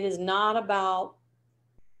 It is not about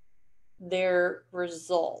their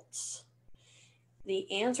results. The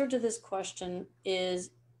answer to this question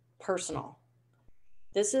is personal.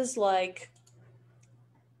 This is like,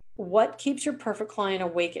 what keeps your perfect client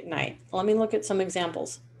awake at night? Let me look at some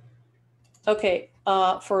examples. Okay,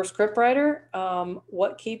 for a scriptwriter,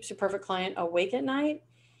 what keeps your perfect client awake at night?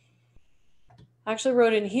 I actually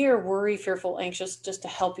wrote in here, worry, fearful, anxious, just to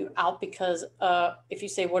help you out, because if you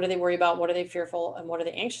say, what do they worry about? What are they fearful? And what are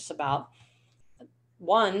they anxious about?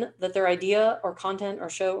 1, that their idea or content or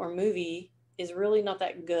show or movie is really not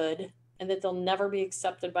that good and that they'll never be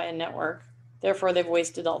accepted by a network. Therefore, they've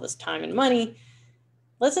wasted all this time and money.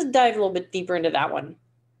 Let's just dive a little bit deeper into that one.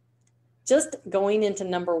 Just going into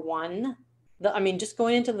number 1, just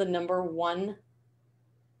going into the number 1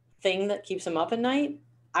 thing that keeps them up at night,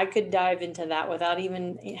 I could dive into that without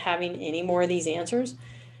even having any more of these answers.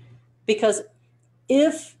 Because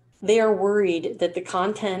if they are worried that the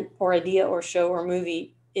content or idea or show or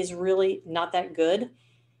movie is really not that good,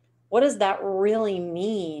 what does that really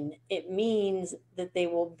mean? It means that they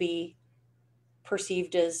will be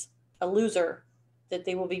perceived as a loser, that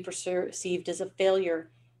they will be perceived as a failure.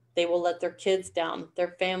 They will let their kids down,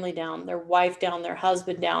 their family down, their wife down, their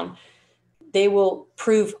husband down. They will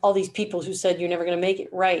prove all these people who said you're never going to make it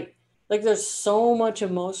right. Like, there's so much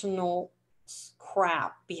emotional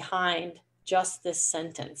crap behind just this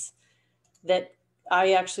sentence that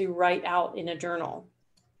I actually write out in a journal.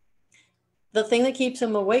 The thing that keeps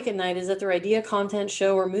them awake at night is that their idea, content,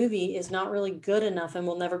 show, or movie is not really good enough and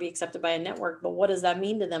will never be accepted by a network. But what does that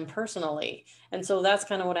mean to them personally? And so that's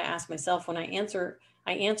kind of what I ask myself when I answer.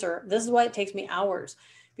 This is why it takes me hours,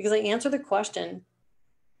 because I answer the question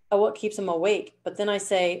of what keeps them awake, but then I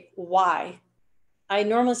say, why? I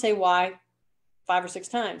normally say why 5 or 6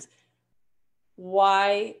 times.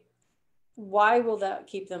 Why will that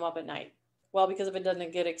keep them up at night? Well, because if it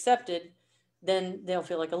doesn't get accepted, then they'll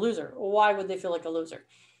feel like a loser. Why would they feel like a loser?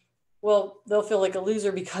 Well, they'll feel like a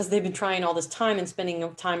loser because they've been trying all this time and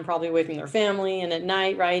spending time probably away from their family and at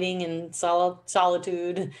night writing in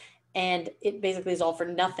solitude. And it basically is all for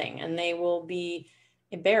nothing. And they will be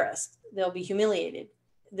embarrassed. They'll be humiliated.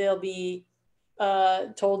 They'll be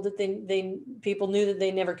told that people knew that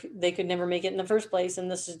they could never make it in the first place. And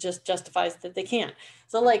this is just justifies that they can't.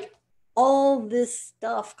 So like, all this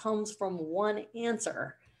stuff comes from one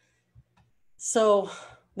answer. So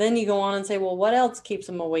then you go on and say, well, what else keeps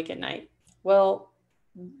them awake at night? Well,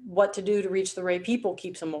 what to do to reach the right people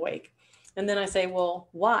keeps them awake. And then I say, well,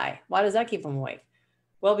 why? Why does that keep them awake?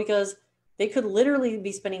 Well, because They could literally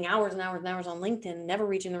be spending hours and hours and hours on LinkedIn, never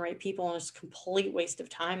reaching the right people, and it's a complete waste of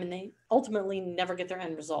time. And they ultimately never get their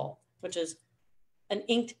end result, which is an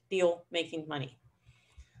inked deal making money.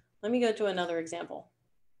 Let me go to another example.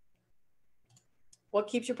 What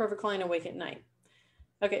keeps your perfect client awake at night?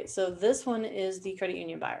 Okay, so this one is the credit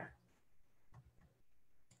union buyer.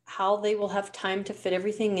 How they will have time to fit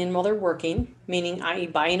everything in while they're working, meaning i.e.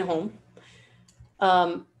 buying a home.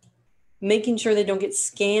 Making sure they don't get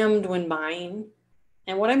scammed when buying.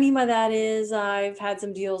 And what I mean by that is I've had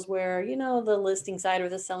some deals where, you know, the listing side or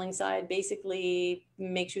the selling side basically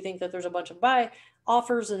makes you think that there's a bunch of buy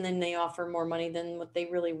offers, and then they offer more money than what they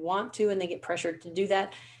really want to, and they get pressured to do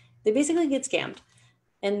that. They basically get scammed.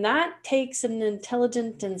 And that takes an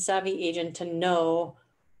intelligent and savvy agent to know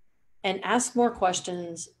and ask more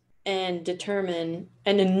questions and determine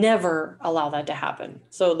and to never allow that to happen.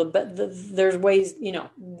 So there's ways, you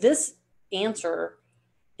know, this answer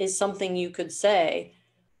is something you could say,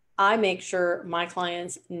 I make sure my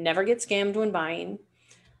clients never get scammed when buying.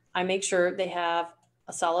 I make sure they have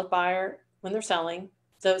a solid buyer when they're selling.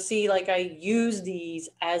 So see, like I use these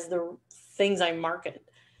as the things I market.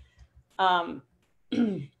 But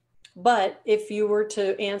if you were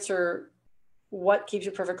to answer what keeps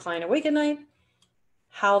your perfect client awake at night,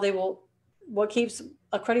 what keeps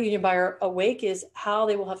a credit union buyer awake is how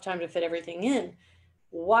they will have time to fit everything in.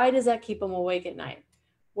 Why does that keep them awake at night?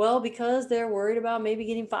 Well, because they're worried about maybe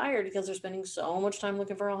getting fired because they're spending so much time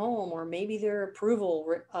looking for a home, or maybe their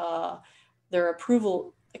approval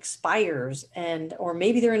expires, or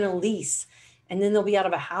maybe they're in a lease and then they'll be out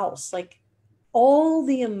of a house. Like all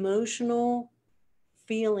the emotional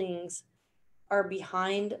feelings are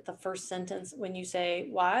behind the first sentence when you say,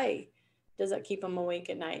 why does that keep them awake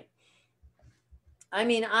at night? I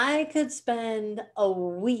mean, I could spend a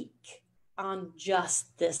week on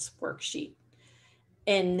just this worksheet,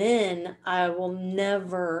 and then I will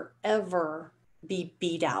never, ever be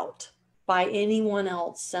beat out by anyone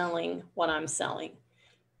else selling what I'm selling,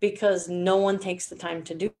 because no one takes the time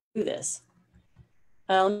to do this.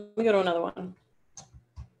 Let me go to another one.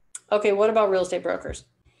 Okay, what about real estate brokers?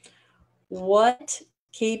 What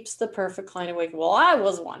keeps the perfect client awake? Well, I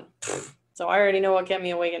was one, so I already know what kept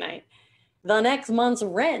me awake at night. The next month's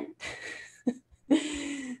rent.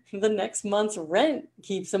 The next month's rent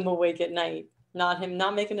keeps him awake at night. Not him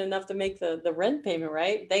not making enough to make the rent payment,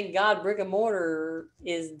 right? Thank God brick and mortar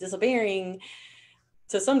is disappearing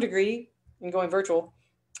to some degree and going virtual.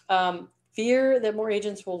 Fear that more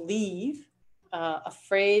agents will leave,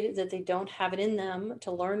 afraid that they don't have it in them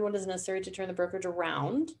to learn what is necessary to turn the brokerage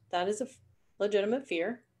around. That is a legitimate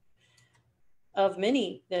fear of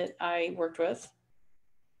many that I worked with.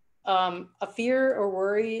 A fear or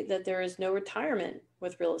worry that there is no retirement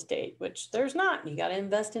with real estate, which there's not. You got to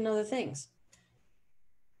invest in other things.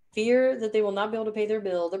 Fear that they will not be able to pay their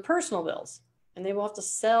personal bills, and they will have to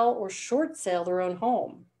sell or short sale their own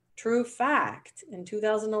home. True fact, in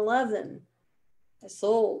 2011, I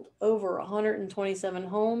sold over 127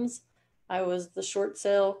 homes. I was the short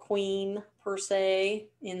sale queen per se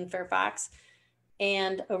in Fairfax,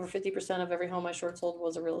 and over 50% of every home I short sold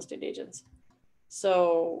was a real estate agent's.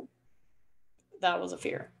 So that was a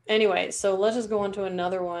fear. Anyway, so let's just go on to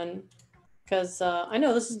another one, because I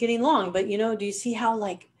know this is getting long, but you know, do you see how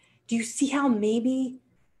maybe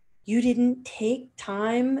you didn't take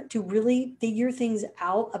time to really figure things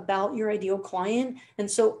out about your ideal client? And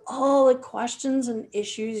so all the questions and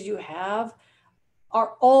issues you have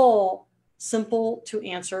are all simple to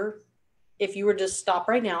answer if you were to stop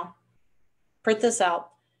right now, print this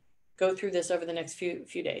out, go through this over the next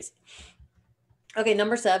few days. Okay,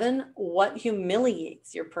 number 7, what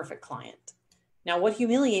humiliates your perfect client? Now, what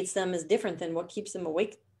humiliates them is different than what keeps them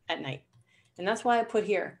awake at night. And that's why I put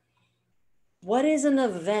here, what is an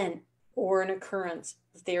event or an occurrence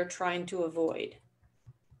that they are trying to avoid?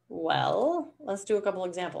 Well, let's do a couple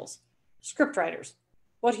examples. Script writers,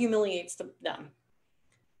 what humiliates them?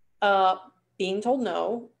 Being told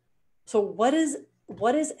no. So what is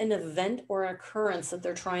an event or an occurrence that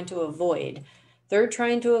they're trying to avoid? They're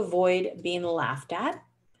trying to avoid being laughed at,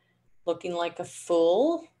 looking like a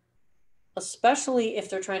fool, especially if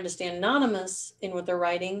they're trying to stay anonymous in what they're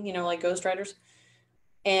writing, you know, like ghostwriters,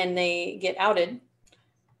 and they get outed.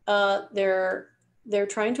 They're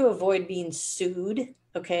trying to avoid being sued,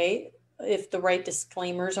 okay, if the right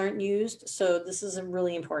disclaimers aren't used. So this is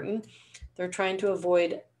really important. They're trying to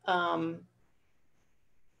avoid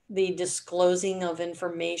the disclosing of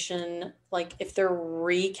information, like if they're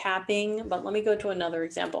recapping. But let me go to another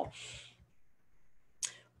example.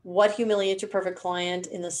 What humiliates your perfect client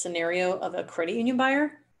in the scenario of a credit union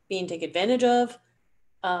buyer being taken advantage of,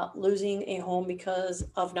 losing a home because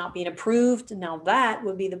of not being approved. Now that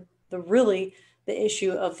would be the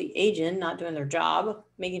issue of the agent not doing their job,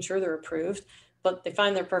 making sure they're approved. But they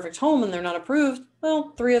find their perfect home and they're not approved.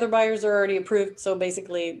 Well, 3 other buyers are already approved. So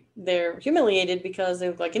basically they're humiliated because they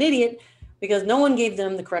look like an idiot because no one gave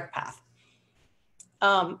them the correct path.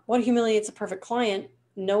 What humiliates a perfect client?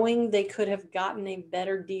 Knowing they could have gotten a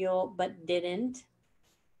better deal but didn't.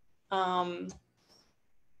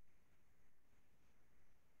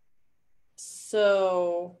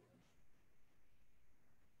 So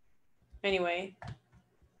anyway,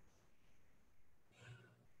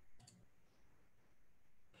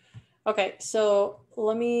 okay, so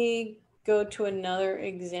let me go to another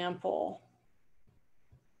example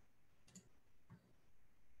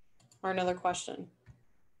or another question.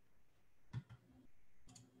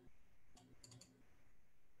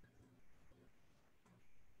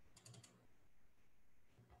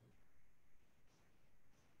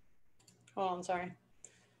 Oh, I'm sorry.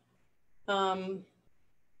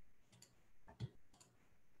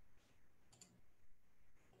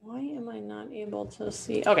 Why am I not able to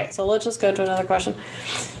see? Okay, so let's just go to another question.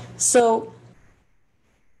 So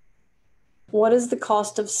what is the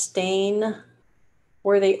cost of staying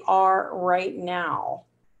where they are right now?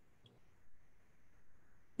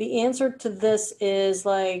 The answer to this is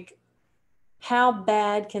like, how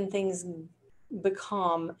bad can things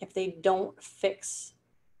become if they don't fix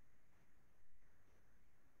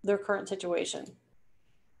their current situation?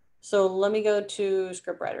 So let me go to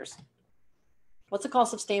scriptwriters. What's the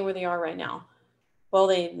cost of staying where they are right now? Well,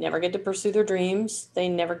 they never get to pursue their dreams. They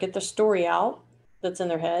never get the story out that's in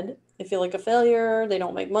their head. They feel like a failure. They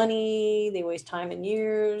don't make money. They waste time and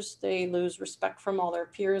years. They lose respect from all their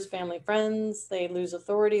peers, family, friends. They lose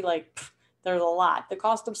authority. Like, there's a lot. The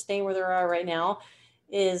cost of staying where they are right now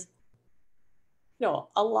is,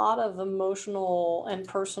 a lot of emotional and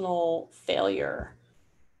personal failure.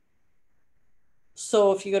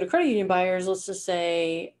 So if you go to credit union buyers, let's just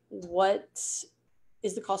say, what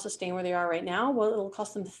is the cost of staying where they are right now? Well, it'll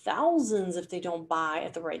cost them thousands if they don't buy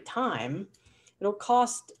at the right time. It'll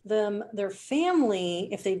cost them their family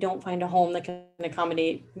if they don't find a home that can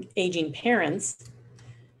accommodate aging parents.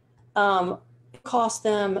 Cost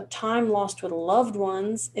them time lost with loved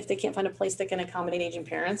ones if they can't find a place that can accommodate aging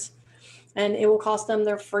parents. And it will cost them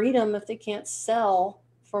their freedom if they can't sell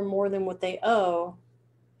for more than what they owe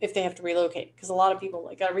if they have to relocate. Because a lot of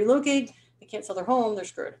people got to relocate, they can't sell their home, they're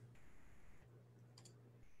screwed.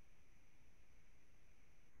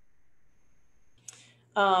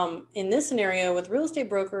 In this scenario with real estate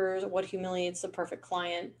brokers, what humiliates the perfect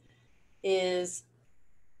client is,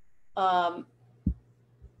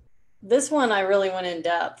 this one I really went in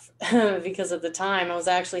depth because of the time. I was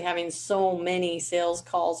actually having so many sales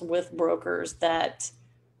calls with brokers that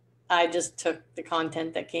I just took the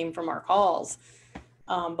content that came from our calls.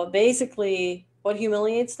 But basically, what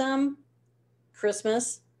humiliates them?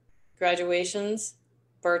 Christmas, graduations,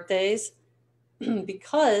 birthdays,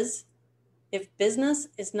 because if business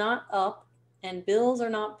is not up and bills are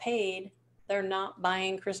not paid, they're not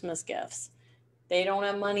buying Christmas gifts. They don't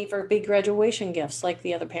have money for big graduation gifts like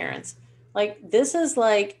the other parents. Like, this is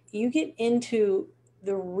like, you get into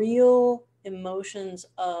the real emotions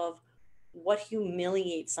of what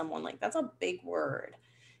humiliates someone. Like, that's a big word.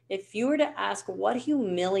 If you were to ask what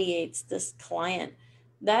humiliates this client,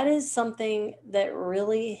 that is something that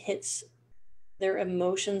really hits their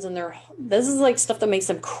emotions and this is like stuff that makes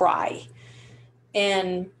them cry.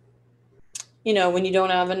 And when you don't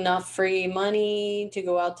have enough free money to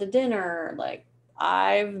go out to dinner, like,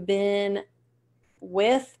 I've been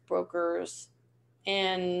with brokers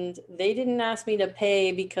and they didn't ask me to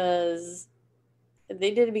pay because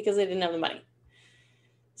they did it because they didn't have the money.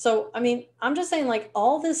 So, I mean, I'm just saying, like,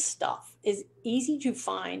 all this stuff is easy to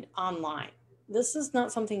find online. This is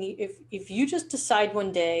not something, if you just decide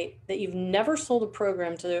one day that you've never sold a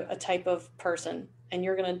program to a type of person and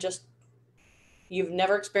you've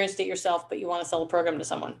never experienced it yourself, but you want to sell a program to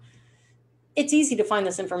someone, it's easy to find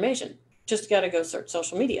this information. Just got to go search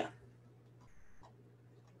social media.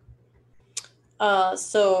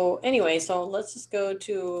 So anyway, so let's just go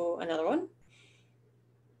to another one.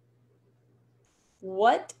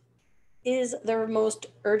 What is their most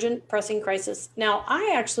urgent pressing crisis? Now,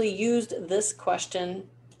 I actually used this question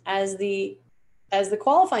as the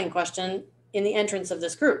qualifying question in the entrance of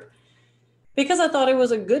this group, because I thought it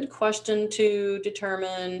was a good question to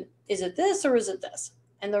determine, is it this or is it this?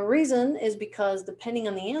 And the reason is because depending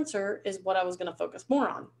on the answer is what I was going to focus more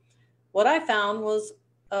on. What I found was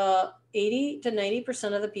 80 to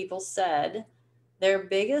 90% of the people said their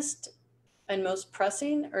biggest and most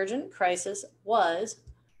pressing urgent crisis was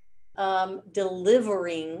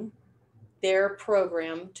delivering their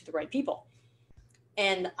program to the right people.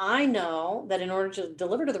 And I know that in order to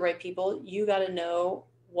deliver to the right people, you got to know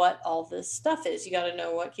what all this stuff is. You got to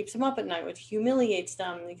know what keeps them up at night, what humiliates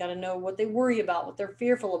them. You got to know what they worry about, what they're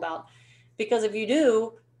fearful about. Because if you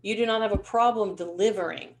do, you do not have a problem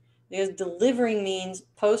delivering. Because delivering means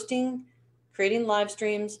posting, creating live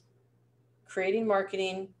streams, creating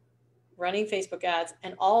marketing, running Facebook ads,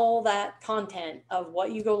 and all that content of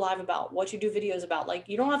what you go live about, what you do videos about. Like,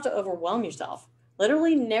 you don't have to overwhelm yourself.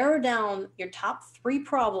 Literally narrow down your top 3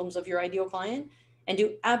 problems of your ideal client and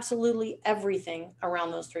do absolutely everything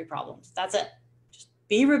around those 3 problems. That's it. Just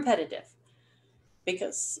be repetitive,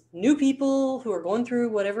 because new people who are going through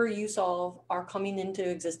whatever you solve are coming into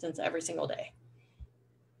existence every single day.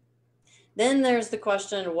 Then there's the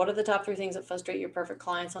question, what are the top 3 things that frustrate your perfect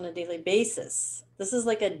clients on a daily basis? This is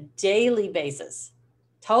like a daily basis,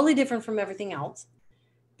 totally different from everything else,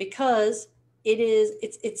 because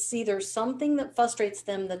it's either something that frustrates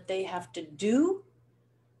them that they have to do,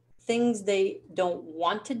 things they don't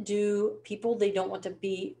want to do, people they don't want to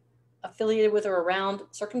be affiliated with or around,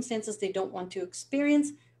 circumstances they don't want to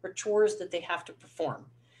experience, or chores that they have to perform.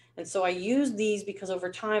 And so I use these because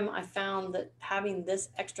over time I found that having this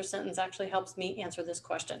extra sentence actually helps me answer this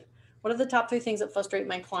question. What are the top 3 things that frustrate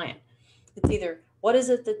my client? It's either what is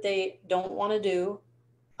it that they don't want to do,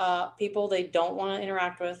 people they don't want to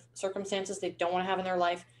interact with, circumstances they don't want to have in their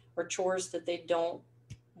life, or chores that they don't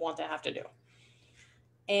want to have to do.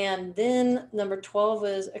 And then number 12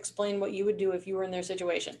 is explain what you would do if you were in their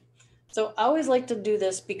situation. So I always like to do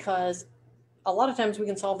this because a lot of times we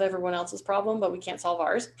can solve everyone else's problem, but we can't solve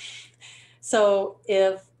ours. So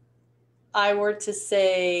if I were to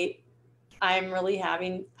say, I'm really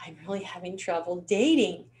having trouble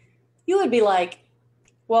dating, you would be like,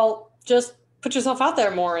 well, just put yourself out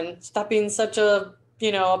there more and stop being such a,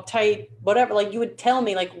 uptight, whatever. Like, you would tell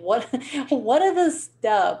me, like, what are the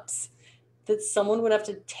steps that someone would have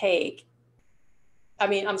to take? I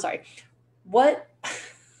mean, I'm sorry. What?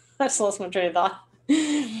 I just lost my train of thought.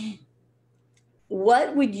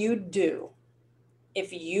 What would you do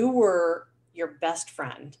if you were your best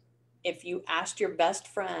friend? If you asked your best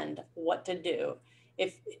friend what to do?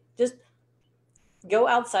 If just go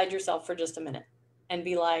outside yourself for just a minute and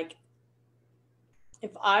be like,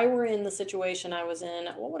 if I were in the situation I was in,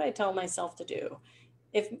 what would I tell myself to do?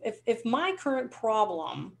 If my current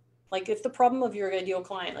problem, like if the problem of your ideal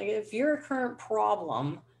client, like if your current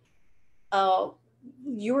problem,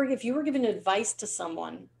 if you were giving advice to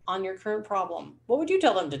someone on your current problem, what would you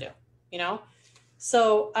tell them to do?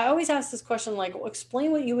 So I always ask this question, like, well,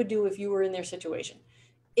 explain what you would do if you were in their situation.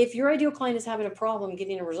 If your ideal client is having a problem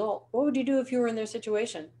getting a result, what would you do if you were in their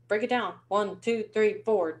situation? Break it down. 1, 2, 3,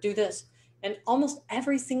 4, do this. And almost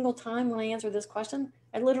every single time when I answer this question,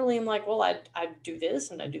 I literally am like, well, I'd do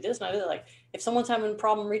this and I do this and I do that. Like, if someone's having a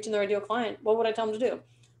problem reaching their ideal client, what would I tell them to do?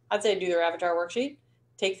 I'd say do their avatar worksheet,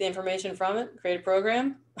 take the information from it, create a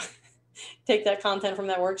program, take that content from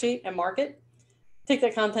that worksheet and market, take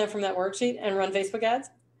that content from that worksheet and run Facebook ads,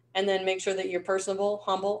 and then make sure that you're personable,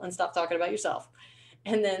 humble, and stop talking about yourself.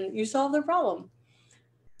 And then you solve their problem.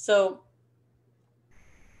 So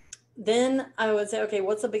then I would say, okay,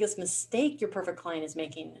 what's the biggest mistake your perfect client is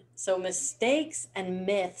making? So mistakes and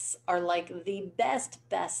myths are like the best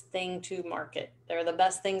thing to market. They're the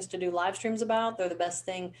best things to do live streams about. They're the best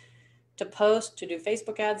thing to post, to do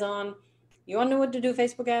Facebook ads on. You want to know what to do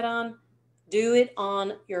Facebook ad on? Do it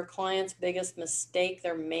on your client's biggest mistake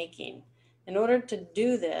they're making. In order to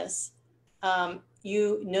do this,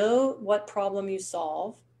 you know what problem you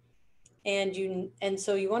solve, and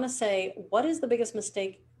so you want to say, what is the biggest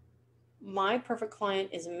mistake my perfect client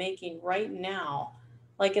is making right now?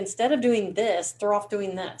 Like, instead of doing this, they're off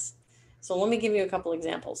doing this. So let me give you a couple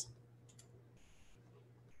examples.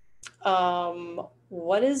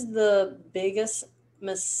 What is the biggest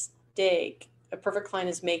mistake a perfect client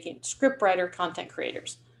is making? Scriptwriter, content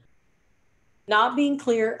creators. Not being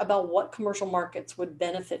clear about what commercial markets would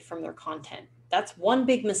benefit from their content. That's one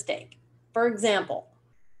big mistake. For example,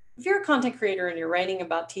 if you're a content creator and you're writing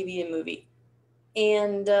about TV and movie,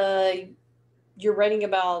 and you're writing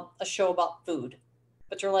about a show about food,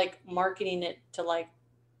 but you're like marketing it to like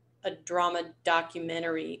a drama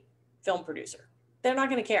documentary film producer, they're not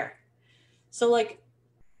going to care. So like,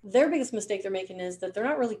 their biggest mistake they're making is that they're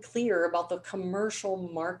not really clear about the commercial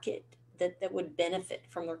market that would benefit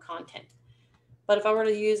from their content. But if I were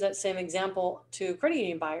to use that same example to credit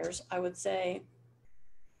union buyers, I would say,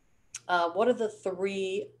 what are the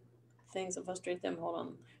 3 things that frustrate them? Hold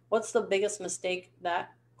on. What's the biggest mistake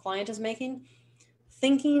that client is making?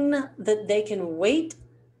 Thinking that they can wait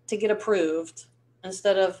to get approved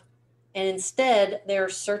instead of And instead, they're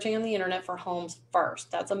searching on the internet for homes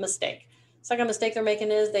first. That's a mistake. Second mistake they're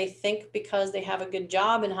making is they think because they have a good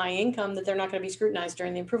job and high income that they're not going to be scrutinized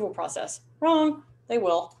during the approval process. Wrong. They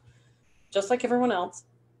will, just like everyone else.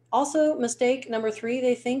 Also, mistake number 3,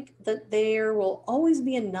 they think that there will always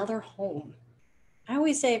be another home. I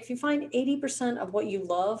always say if you find 80% of what you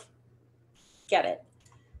love, get it.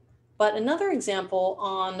 But another example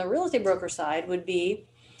on the real estate broker side would be,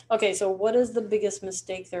 okay, so what is the biggest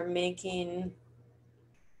mistake they're making?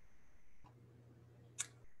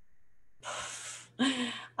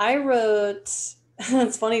 I wrote,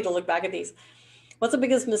 it's funny to look back at these. What's the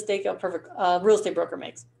biggest mistake a real estate broker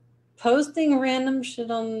makes? Posting random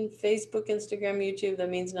shit on Facebook, Instagram, YouTube that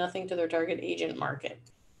means nothing to their target agent market.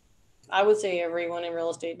 I would say everyone in real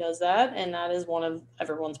estate does that, and that is one of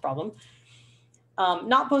everyone's problem.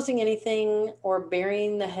 Not posting anything or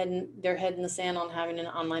burying their head in the sand on having an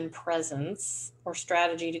online presence or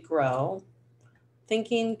strategy to grow.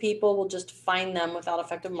 Thinking people will just find them without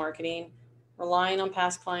effective marketing. Relying on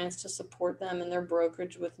past clients to support them in their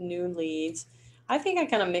brokerage with new leads. I think I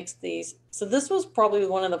kind of mixed these. So this was probably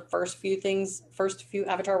one of the first few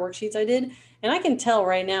avatar worksheets I did. And I can tell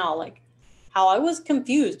right now, like, how I was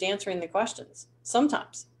confused answering the questions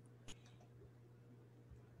sometimes.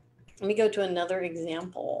 Let me go to another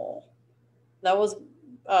example. So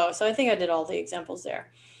I think I did all the examples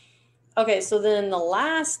there. Okay, so then the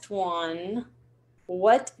last one,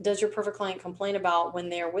 what does your perfect client complain about when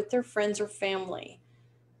they're with their friends or family?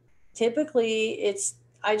 Typically,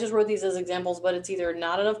 I just wrote these as examples, but it's either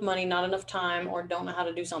not enough money, not enough time, or don't know how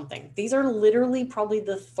to do something. These are literally probably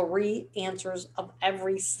the 3 answers of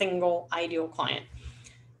every single ideal client.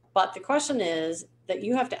 But the question is that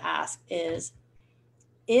you have to ask is,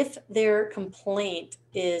 if their complaint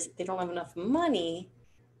is they don't have enough money,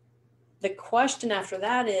 the question after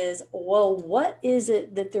that is, well, what is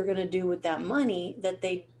it that they're going to do with that money that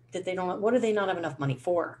they don't, what do they not have enough money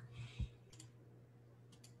for?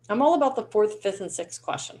 I'm all about the 4th, 5th, and 6th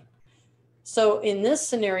question. So in this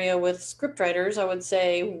scenario with scriptwriters, I would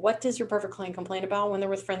say, what does your perfect client complain about when they're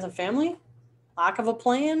with friends and family? Lack of a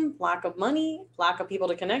plan, lack of money, lack of people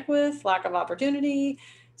to connect with, lack of opportunity.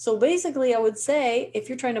 So basically, I would say, if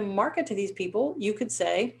you're trying to market to these people, you could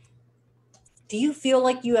say, do you feel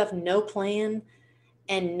like you have no plan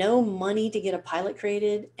and no money to get a pilot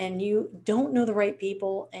created, and you don't know the right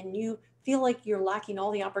people, and you feel like you're lacking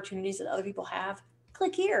all the opportunities that other people have?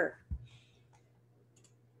 Click here.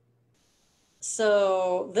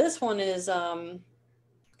 So this one is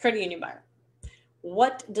credit union buyer.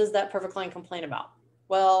 What does that perfect client complain about?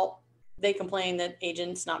 Well, they complain that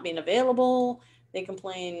agents not being available. They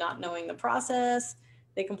complain not knowing the process.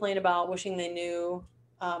 They complain about wishing they knew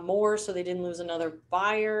more so they didn't lose another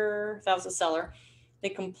buyer. If that was a seller. They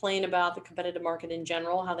complain about the competitive market in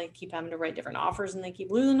general, how they keep having to write different offers and they keep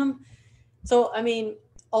losing them. So, I mean,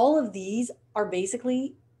 all of these are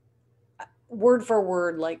basically word for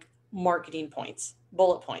word like marketing points,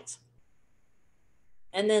 bullet points.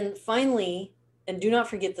 And then finally, and do not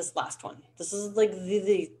forget this last one. This is like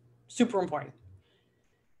the super important.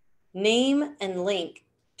 Name and link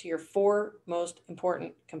to your 4 most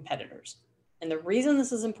important competitors. And the reason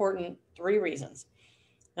this is important, 3 reasons.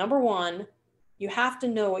 Number 1, you have to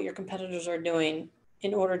know what your competitors are doing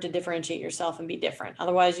in order to differentiate yourself and be different.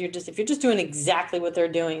 Otherwise, if you're just doing exactly what they're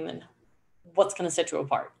doing, then what's going to set you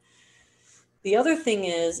apart? The other thing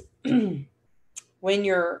is when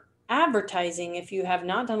you're advertising, if you have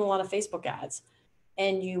not done a lot of Facebook ads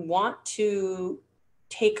and you want to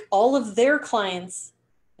take all of their clients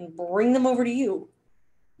and bring them over to you,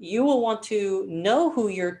 you will want to know who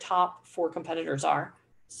your top 4 competitors are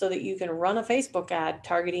so that you can run a Facebook ad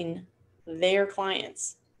targeting their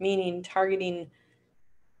clients, meaning targeting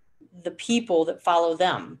the people that follow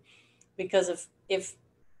them. Because if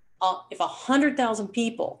 100,000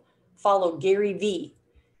 people follow Gary Vee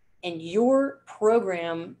and your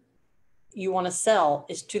program you want to sell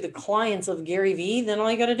is to the clients of Gary Vee, then all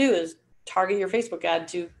you got to do is target your Facebook ad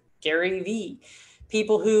to Gary Vee,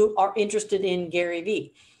 people who are interested in Gary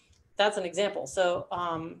Vee. That's an example. So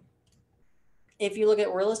if you look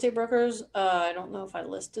at real estate brokers, I don't know if I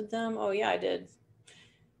listed them. Oh yeah, I did.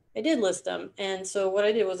 I did list them. And so what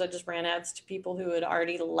I did was I just ran ads to people who had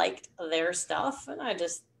already liked their stuff, and I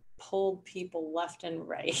just pulled people left and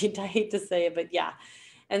right. I hate to say it, but yeah.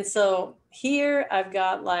 And so here I've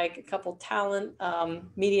got like a couple talent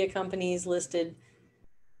media companies listed.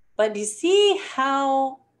 But do you see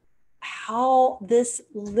how this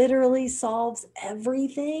literally solves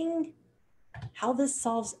everything? How this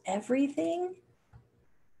solves everything?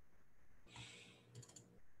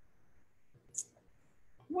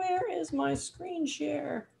 Where is my screen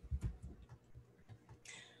share?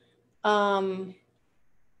 Hold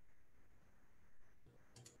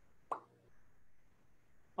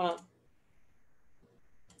on.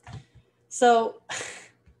 So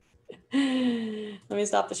let me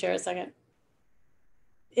stop the share a second.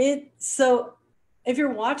 So if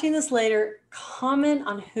you're watching this later, comment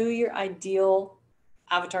on who your ideal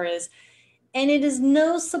avatar is. And it is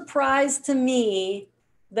no surprise to me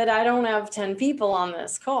that I don't have 10 people on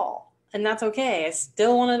this call. And that's okay. I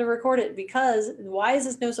still wanted to record it because why is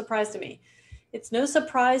this no surprise to me? It's no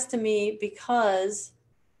surprise to me because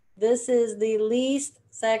this is the least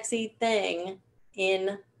sexy thing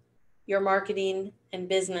in your marketing and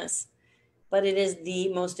business, but it is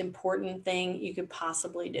the most important thing you could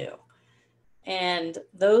possibly do. And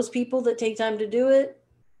those people that take time to do it,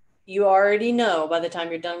 you already know by the time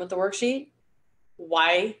you're done with the worksheet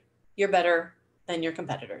why you're better than your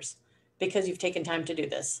competitors, because you've taken time to do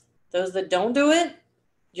this. Those that don't do it,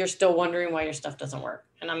 you're still wondering why your stuff doesn't work.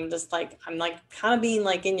 And I'm kind of being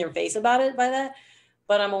like in your face about it by that,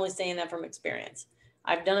 but I'm only saying that from experience.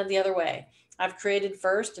 I've done it the other way. I've created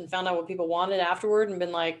first and found out what people wanted afterward and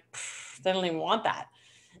been like, they don't even want that.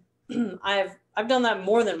 I've done that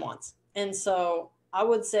more than once. And so I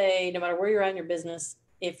would say no matter where you're at in your business,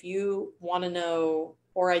 if you want to know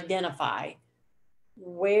or identify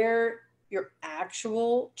where your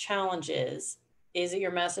actual challenge is it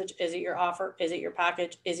your message? Is it your offer? Is it your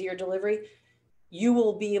package? Is it your delivery? You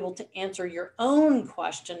will be able to answer your own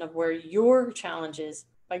question of where your challenge is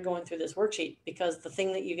by going through this worksheet, because the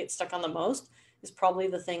thing that you get stuck on the most is probably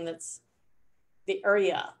the thing that's the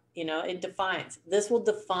area, this will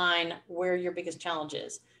define where your biggest challenge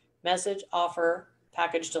is: message, offer,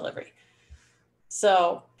 package, delivery.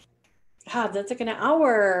 So that took an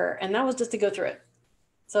hour, and that was just to go through it.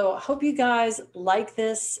 So I hope you guys like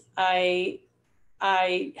this. I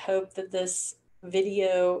hope that this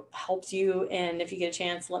video helps you, and if you get a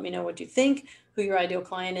chance, let me know what you think, who your ideal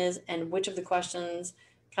client is, and which of the questions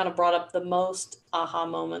kind of brought up the most aha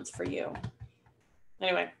moments for you.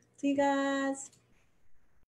 Anyway, see you guys.